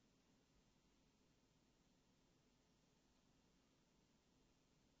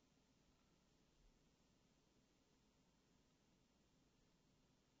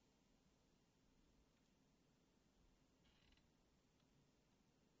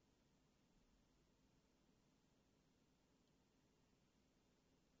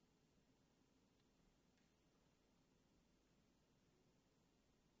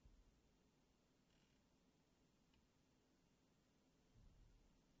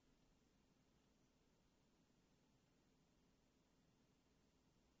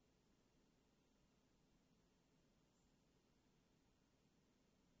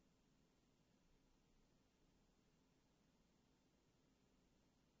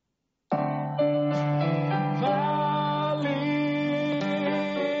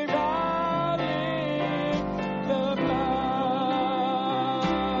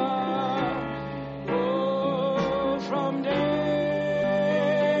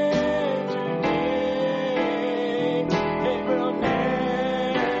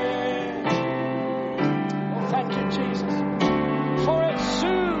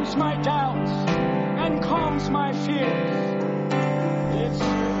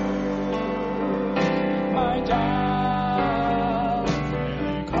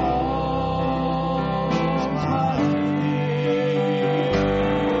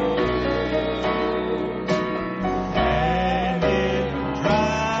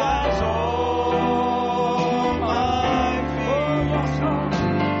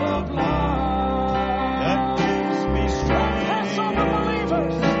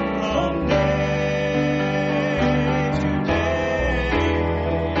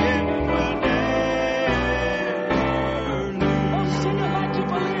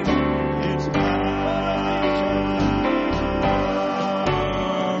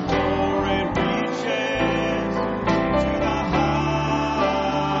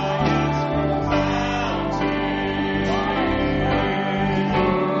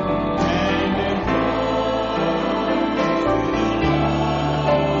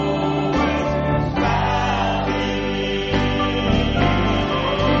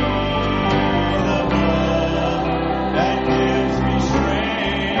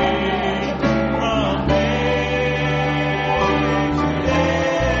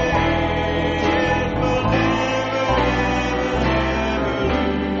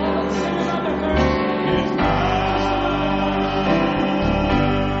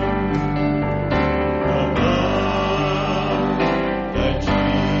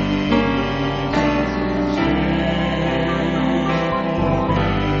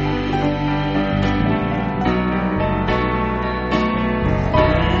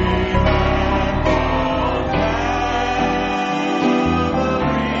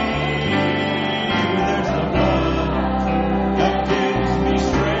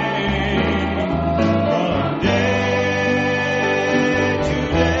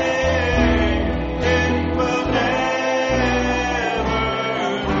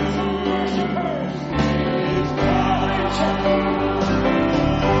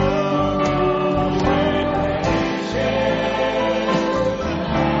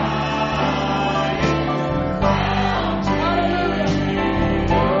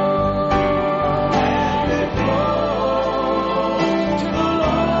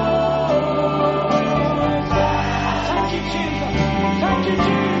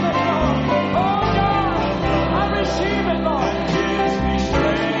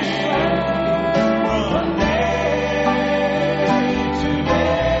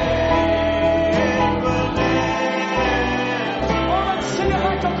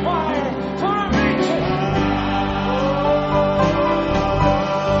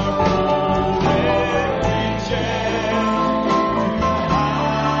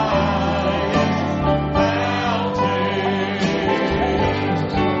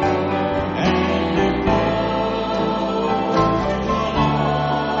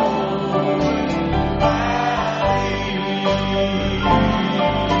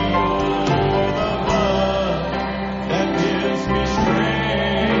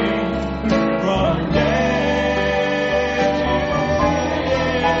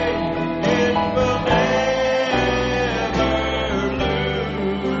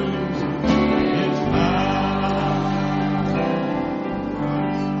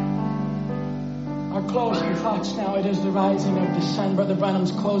 close your thoughts now. It is the rising of the sun. Brother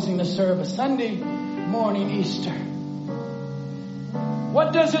Branham's closing the service. Sunday morning, Easter.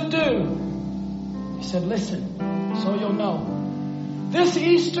 What does it do? He said, listen, so you'll know. This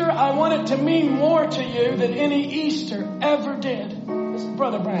Easter, I want it to mean more to you than any Easter ever did. This is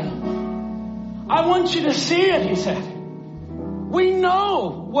Brother Branham. I want you to see it, he said. We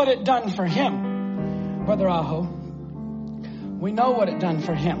know what it done for him. Brother Aho, we know what it done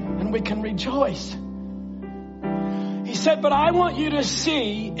for him, and we can rejoice. He said, but I want you to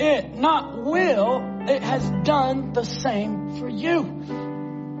see it, not will, it has done the same for you.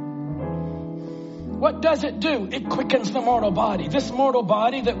 What does it do? It quickens the mortal body. This mortal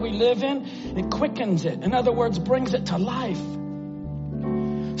body that we live in, it quickens it. In other words, brings it to life.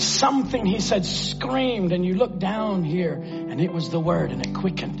 Something, he said, screamed, and you look down here, and it was the word, and it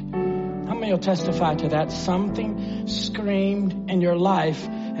quickened. How many will testify to that? Something screamed in your life,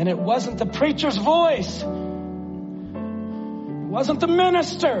 and it wasn't the preacher's voice. It wasn't the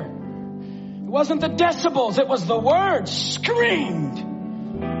minister. It wasn't the decibels. It was the word screamed.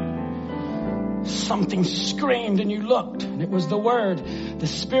 Something screamed and you looked, and it was the word, the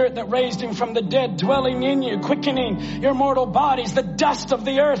spirit that raised him from the dead dwelling in you, quickening your mortal bodies, the dust of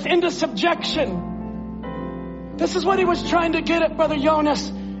the earth into subjection. This is what he was trying to get at, Brother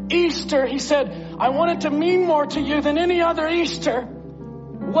Jonas. Easter, he said, I want it to mean more to you than any other Easter.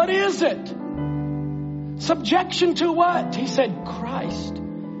 What is it? Subjection to what? He said, Christ.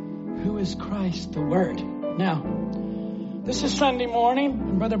 Who is Christ? The Word. Now, this is Sunday morning,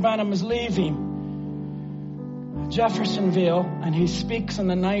 and Brother Branham is leaving Jeffersonville, and he speaks in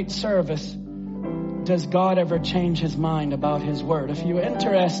the night service. Does God ever change his mind about his word? If you're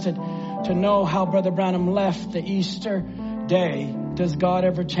interested to know how Brother Branham left the Easter day, does God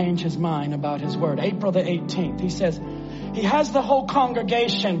ever change his mind about his word? April the 18th, he says, he has the whole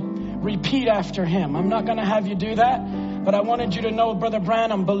congregation repeat after him. I'm not going to have you do that, but I wanted you to know Brother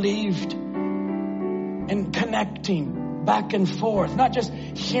Branham believed in connecting back and forth, not just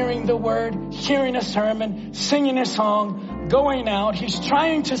hearing the word, hearing a sermon, singing a song, going out. He's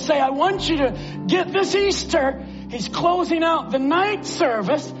trying to say, I want you to get this Easter. He's closing out the night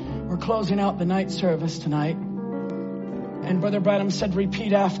service. We're closing out the night service tonight. And Brother Branham said,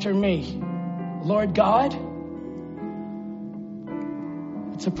 repeat after me. Lord God,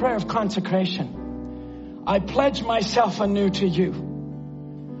 it's a prayer of consecration. I pledge myself anew to you.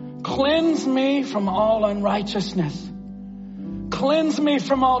 Cleanse me from all unrighteousness. Cleanse me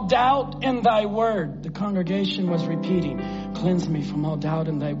from all doubt in thy word. The congregation was repeating, cleanse me from all doubt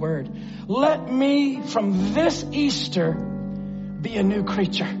in thy word. Let me from this Easter be a new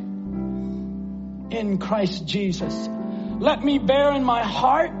creature in Christ Jesus. Let me bear in my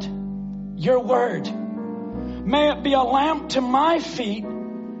heart your word. May it be a lamp to my feet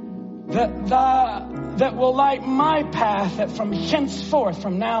that will light my path, that from henceforth,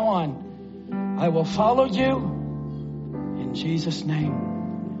 from now on, I will follow you. In Jesus'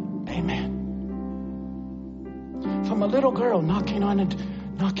 name, amen. From a little girl knocking on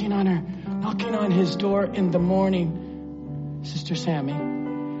his door in the morning, Sister Sammy,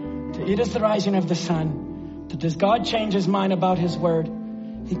 to it is the rising of the sun, to does God change his mind about his word?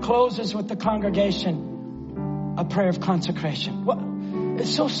 He closes with the congregation a prayer of consecration. What?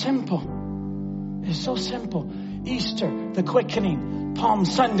 It's so simple. It's so simple. Easter, the quickening, Palm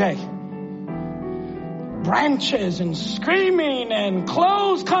Sunday, branches and screaming and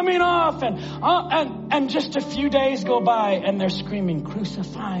clothes coming off, and just a few days go by and they're screaming,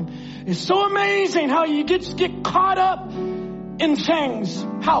 crucify him. It's so amazing how you get caught up in things,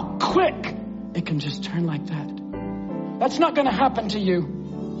 how quick it can just turn like that. That's not going to happen to you.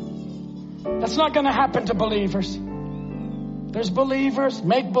 That's not going to happen to believers. There's believers,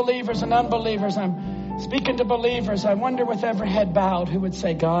 make believers, and unbelievers. I'm speaking to believers. I wonder with every head bowed who would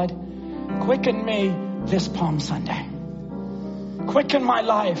say, God, quicken me this Palm Sunday. Quicken my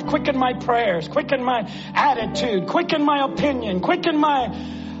life, quicken my prayers, quicken my attitude, quicken my opinion, quicken my,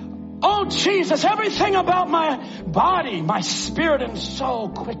 oh Jesus, everything about my body, my spirit and soul,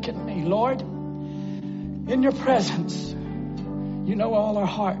 quicken me, Lord. In your presence, you know all our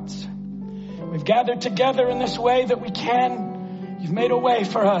hearts. We've gathered together in this way that we can. You've made a way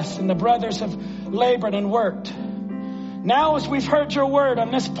for us, and the brothers have labored and worked. Now, as we've heard your word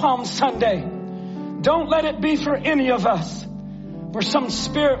on this Palm Sunday, don't let it be for any of us where some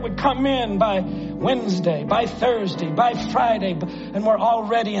spirit would come in by Wednesday, by Thursday, by Friday, and we're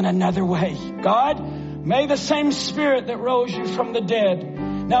already in another way. God, may the same spirit that rose you from the dead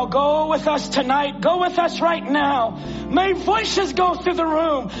now go with us tonight. Go with us right now. May voices go through the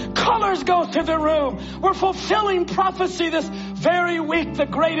room. Colors go through the room. We're fulfilling prophecy this very week, the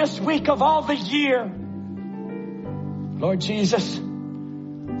greatest week of all the year. Lord Jesus,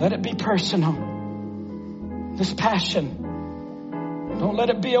 let it be personal. This passion. Don't let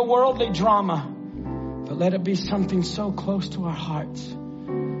it be a worldly drama, but let it be something so close to our hearts.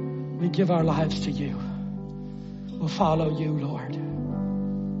 We give our lives to you. We'll follow you, Lord.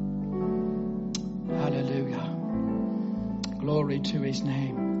 Hallelujah. Glory to his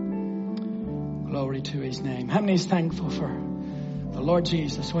name. Glory to his name. How many is thankful for the Lord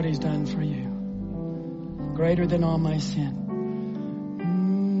Jesus, what he's done for you? Greater than all my sin.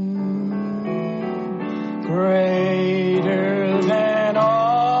 Greater than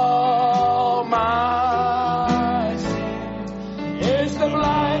all my sin is the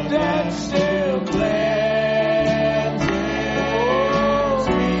blood that still cleanses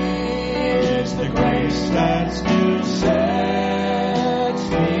me. It's the grace that still sets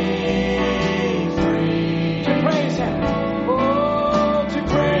me free. To praise him. Oh, to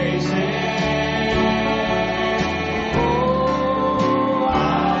praise him.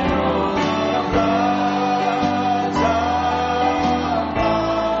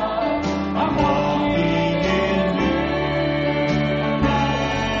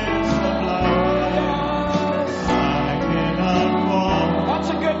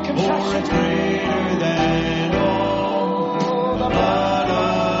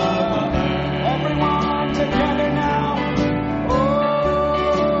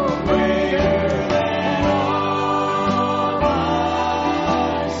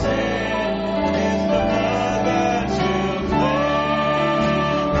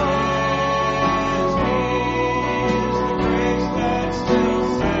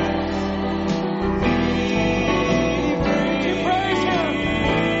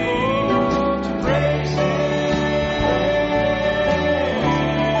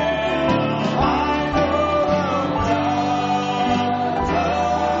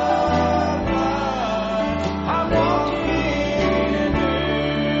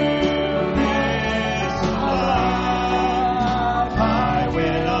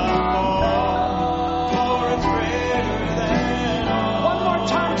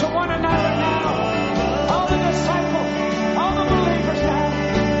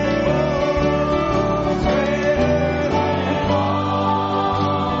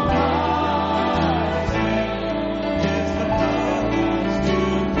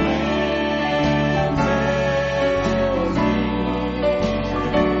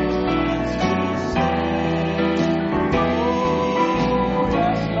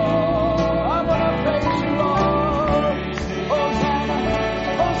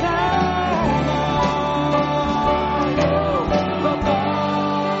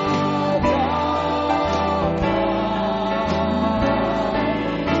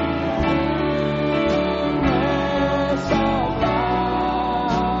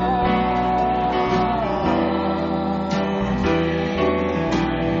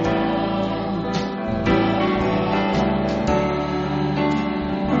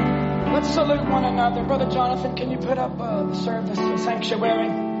 Brother Jonathan, can you put up the service, the sanctuary?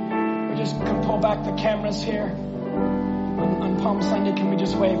 We just can pull back the cameras here. On Palm Sunday, can we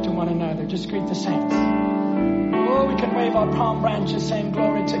just wave to one another? Just greet the saints. Oh, we can wave our palm branches saying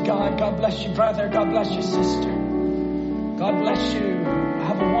glory to God. God bless you, brother. God bless you, sister. God bless you.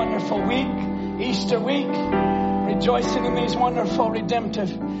 Have a wonderful week, Easter week. Rejoicing in these wonderful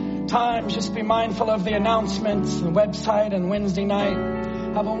redemptive times. Just be mindful of the announcements, the website, and Wednesday night.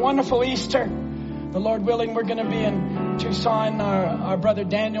 Have a wonderful Easter. The Lord willing, we're going to be in Tucson. Our brother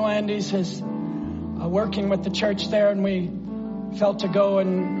Daniel Andes is working with the church there, and we felt to go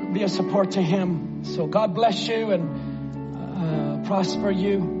and be a support to him. So God bless you and prosper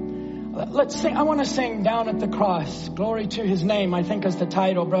you. Let's sing. I want to sing Down at the Cross. Glory to his name, I think is the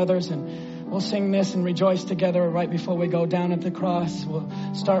title, brothers. And we'll sing this and rejoice together right before we go down at the cross. We'll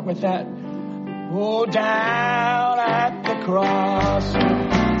start with that. Oh, down at the cross,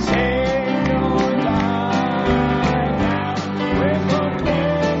 Savior died down with the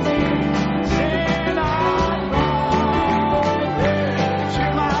cleansing sin I brought there to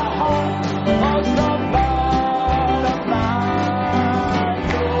my heart was the blood of my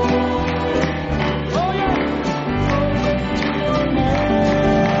Lord. Oh yeah, to your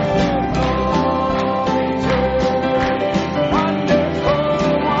name, glory to wonderful,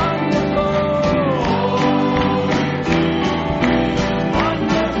 wonderful.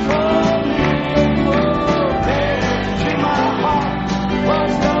 Wonderful.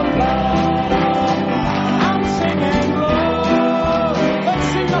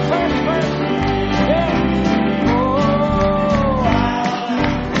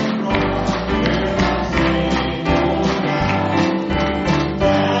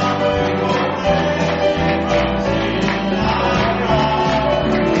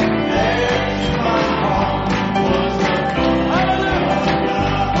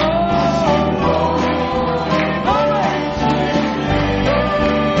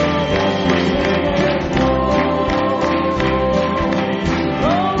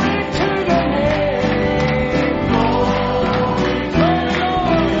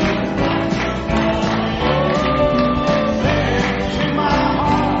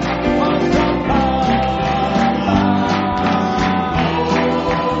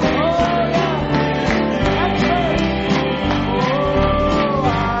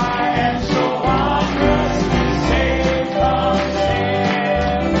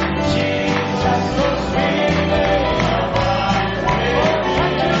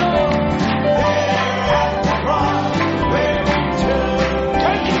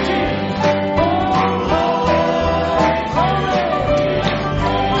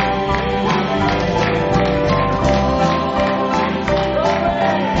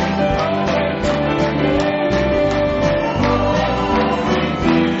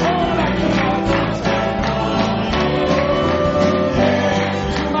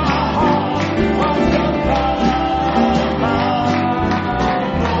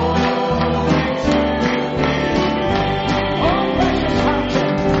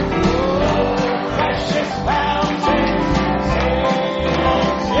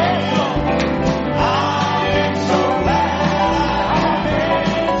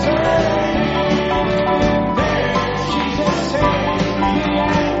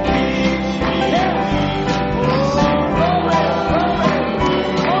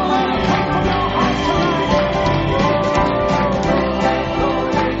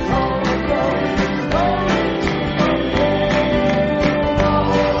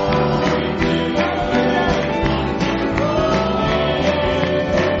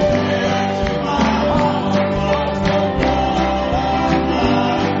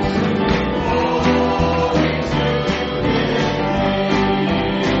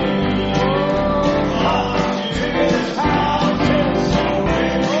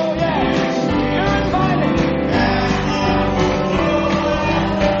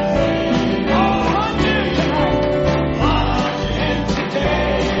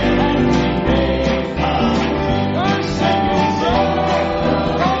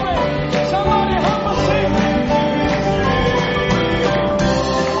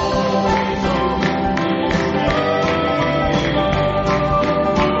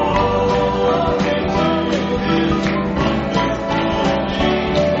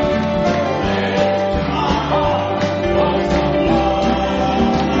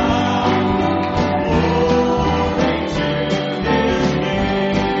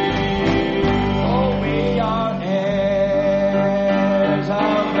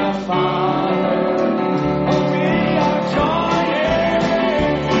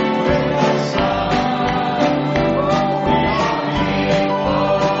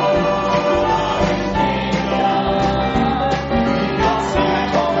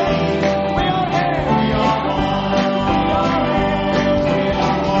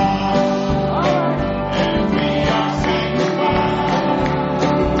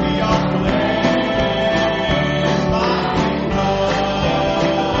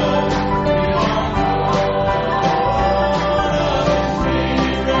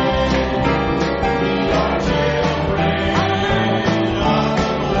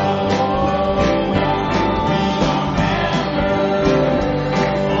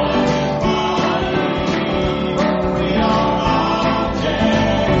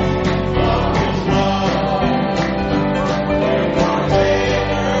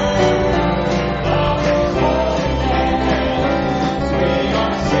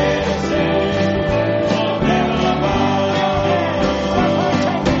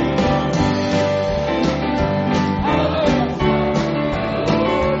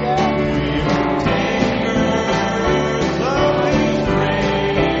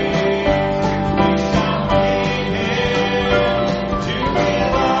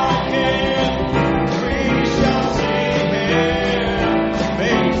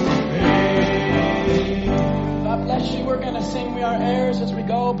 prayers as we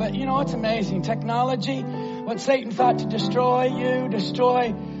go. But you know, it's amazing. Technology, what Satan thought to destroy you,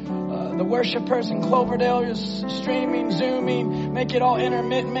 destroy the worshipers in Cloverdale, just streaming, zooming, make it all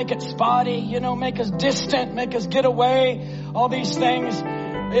intermittent, make it spotty, you know, make us distant, make us get away, all these things.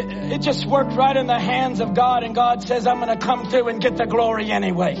 It just worked right in the hands of God, and God says, I'm going to come through and get the glory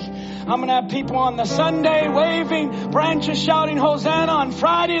anyway. I'm going to have people on the Sunday waving, branches shouting Hosanna. On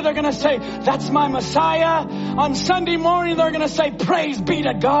Friday, they're going to say, that's my Messiah. On Sunday morning, they're going to say, praise be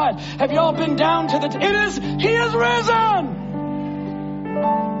to God. Have you all been down to He is risen.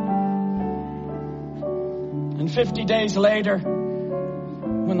 And 50 days later,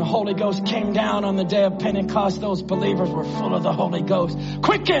 when the Holy Ghost came down on the day of Pentecost, those believers were full of the Holy Ghost.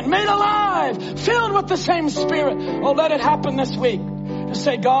 Quickened, made alive, filled with the same Spirit. Oh, let it happen this week. Just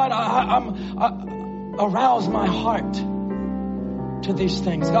say, God, arouse my heart to these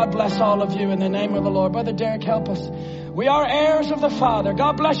things. God bless all of you in the name of the Lord. Brother Derek, help us. We are heirs of the Father.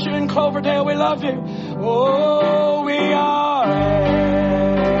 God bless you in Cloverdale. We love you. Oh, we are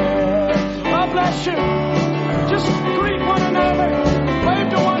heirs. God bless you. Just greet one another. Wave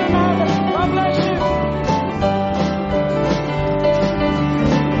to one another. God bless you.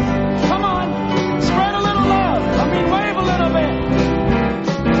 Come on. Spread a little love. Wave a little bit.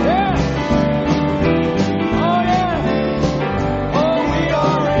 Yeah. Oh, yeah. Oh, we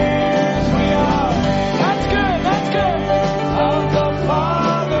are heirs. We are. That's good. That's good. Of the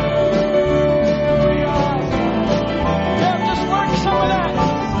Father. We are. Yeah, just work some of that.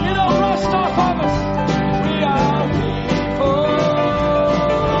 Rust off of us. We are.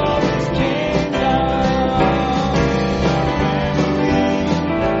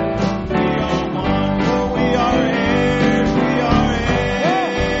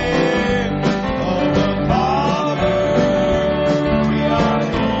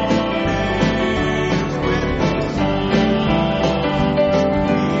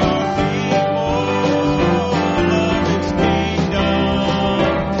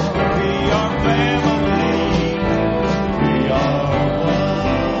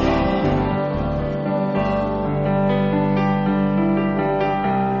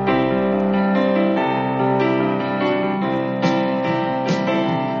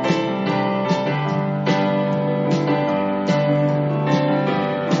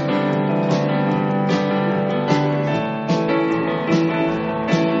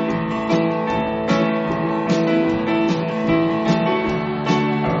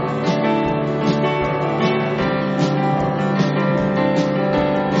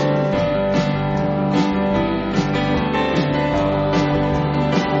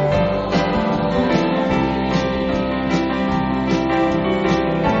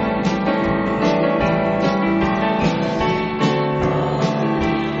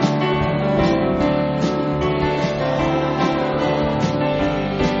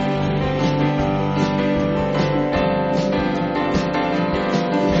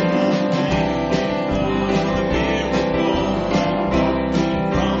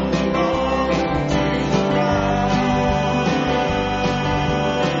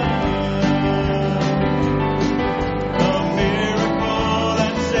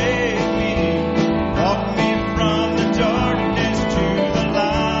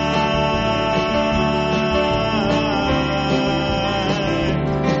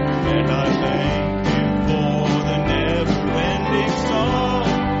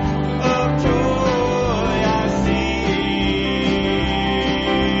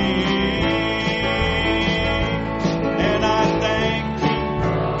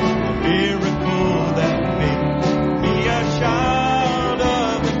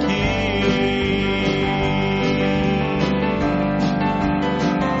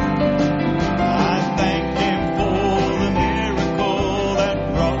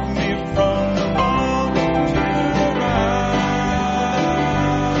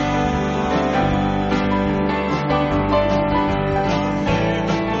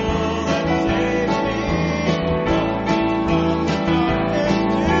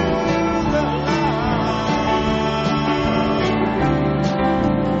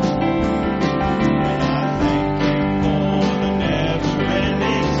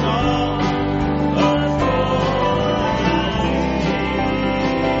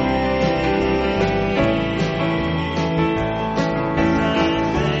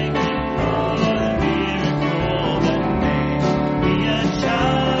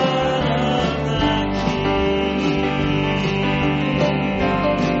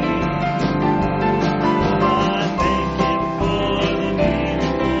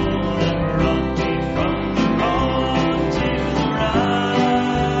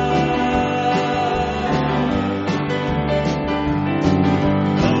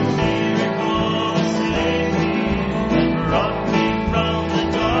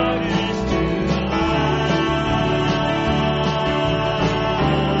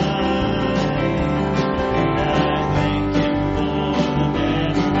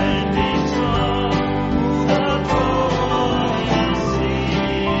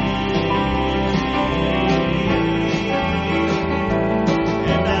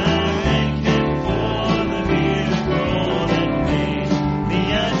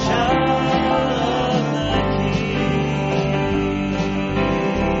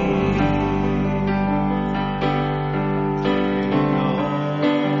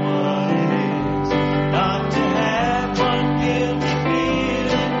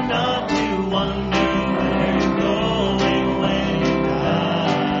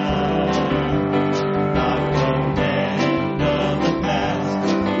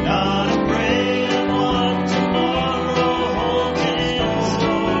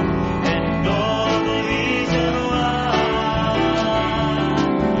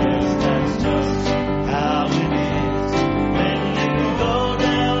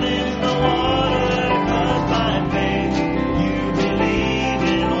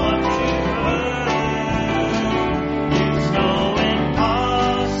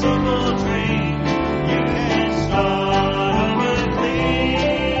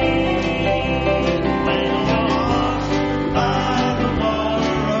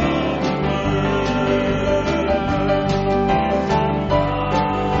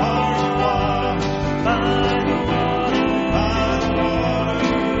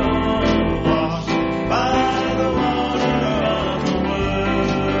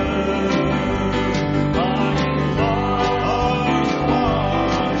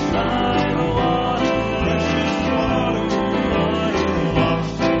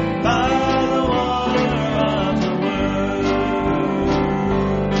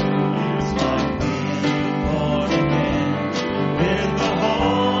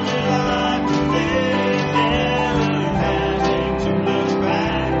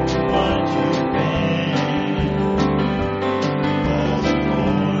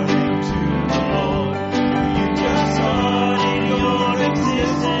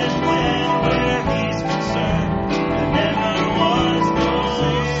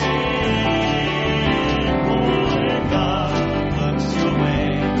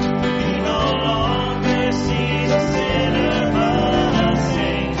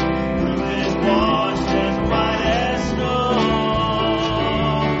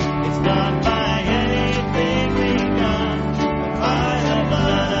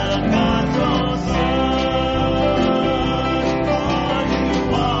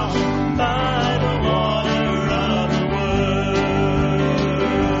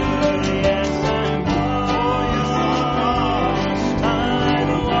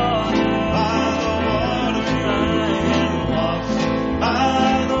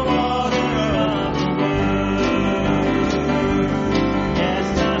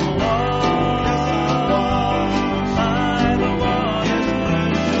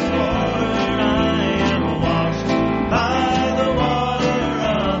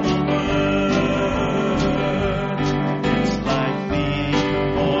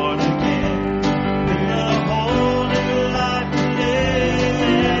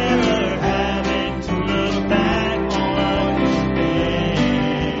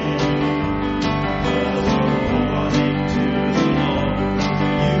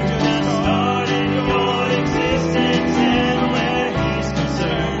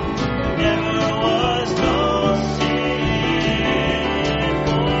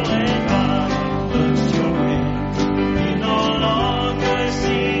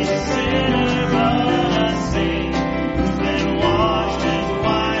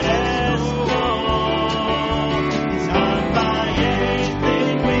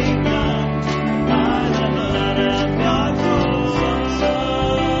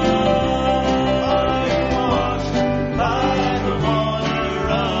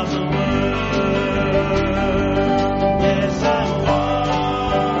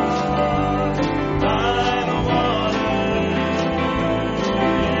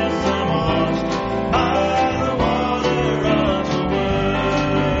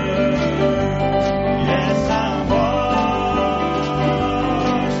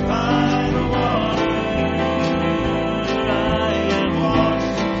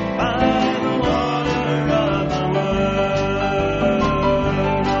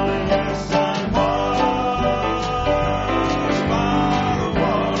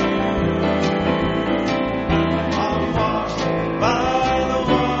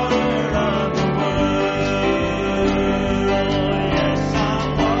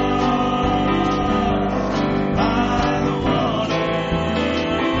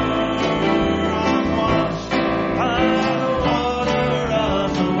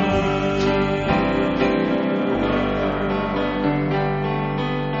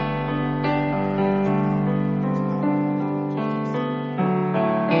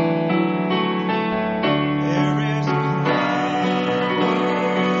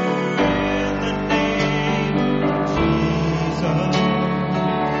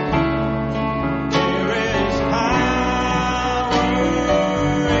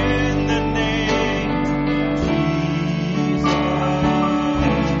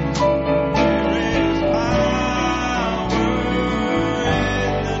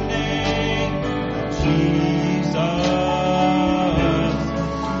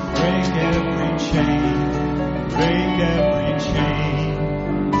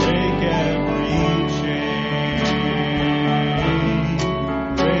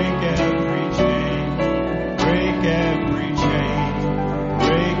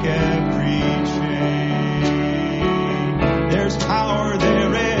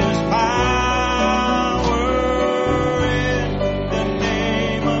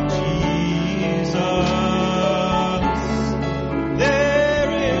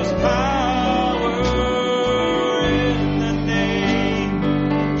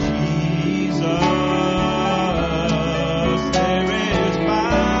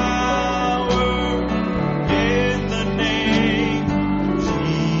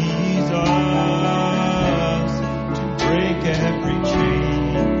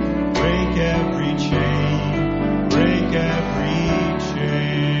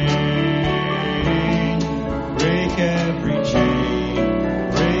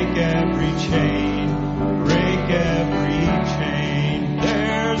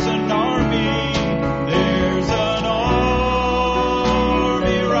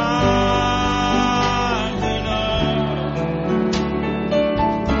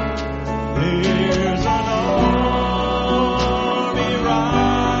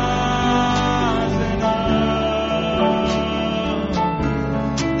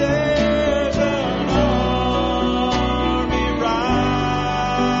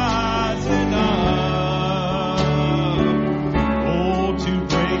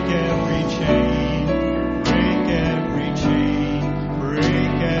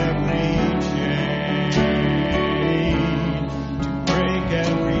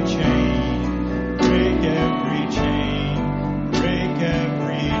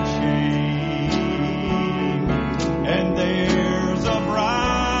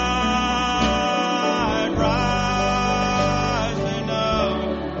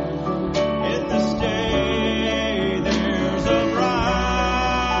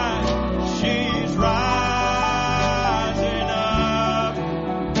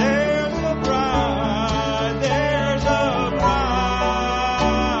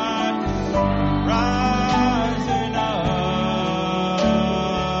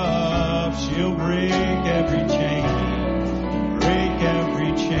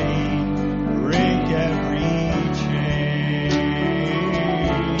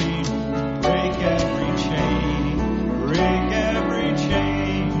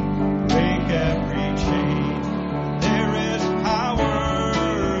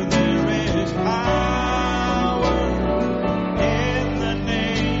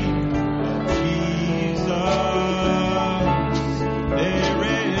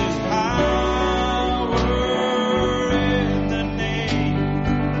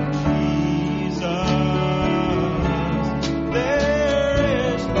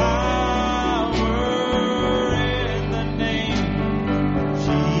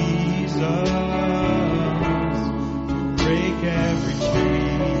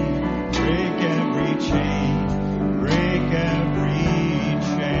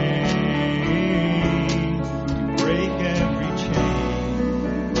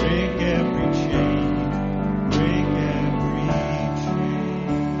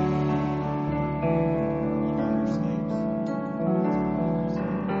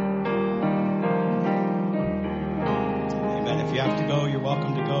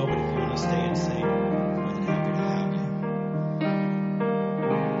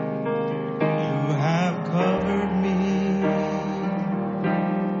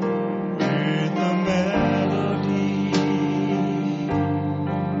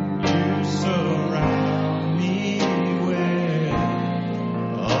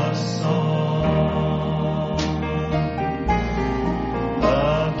 song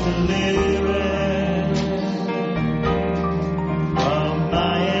of deliverance from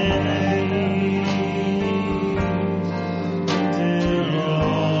my enemies, till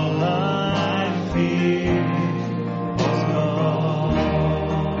all my fear was gone.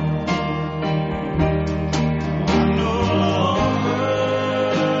 I'm no longer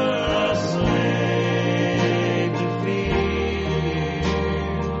a slave to fear.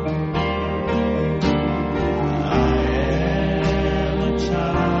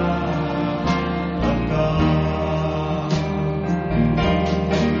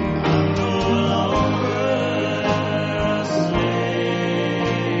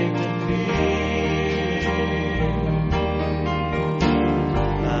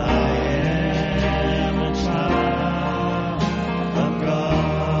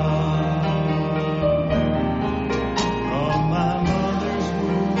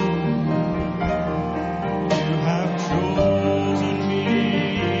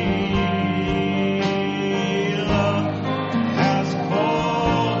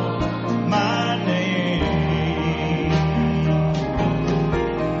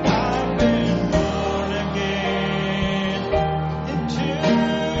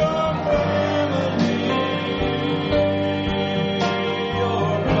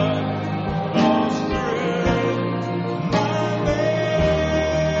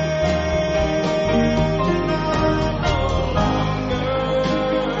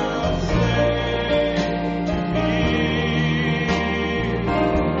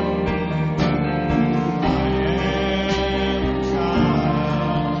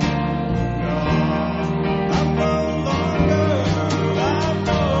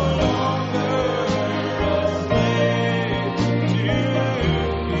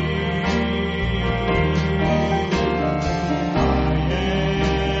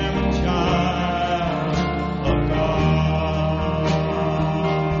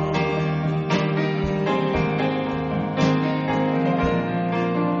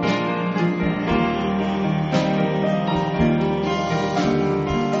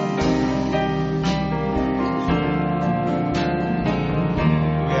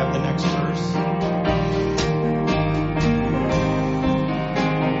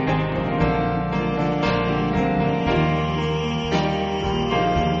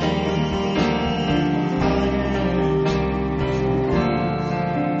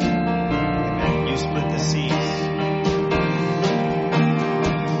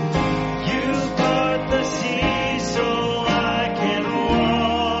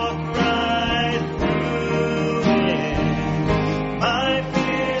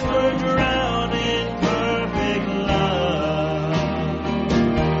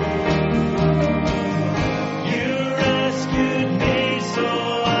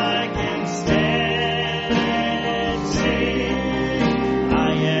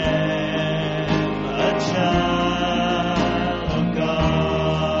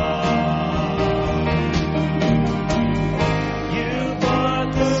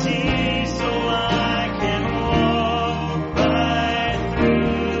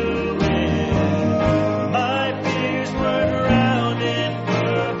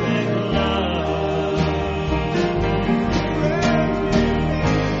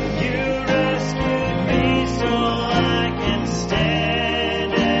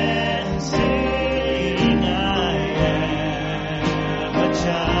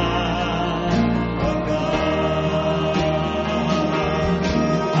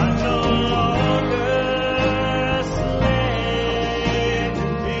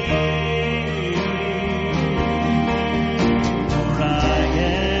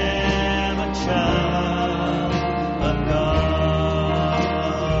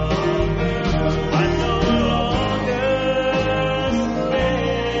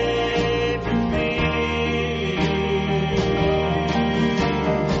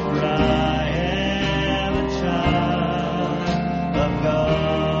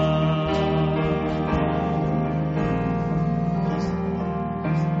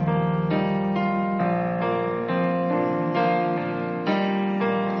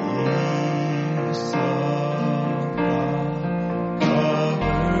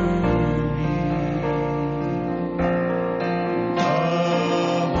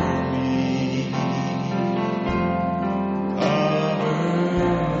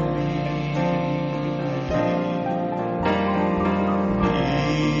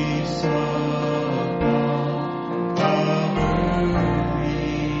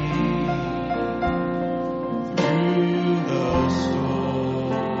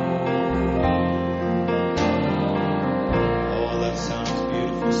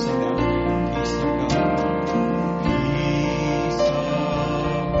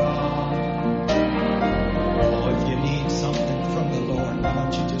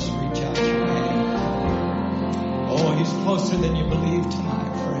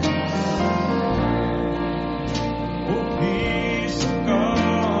 tonight.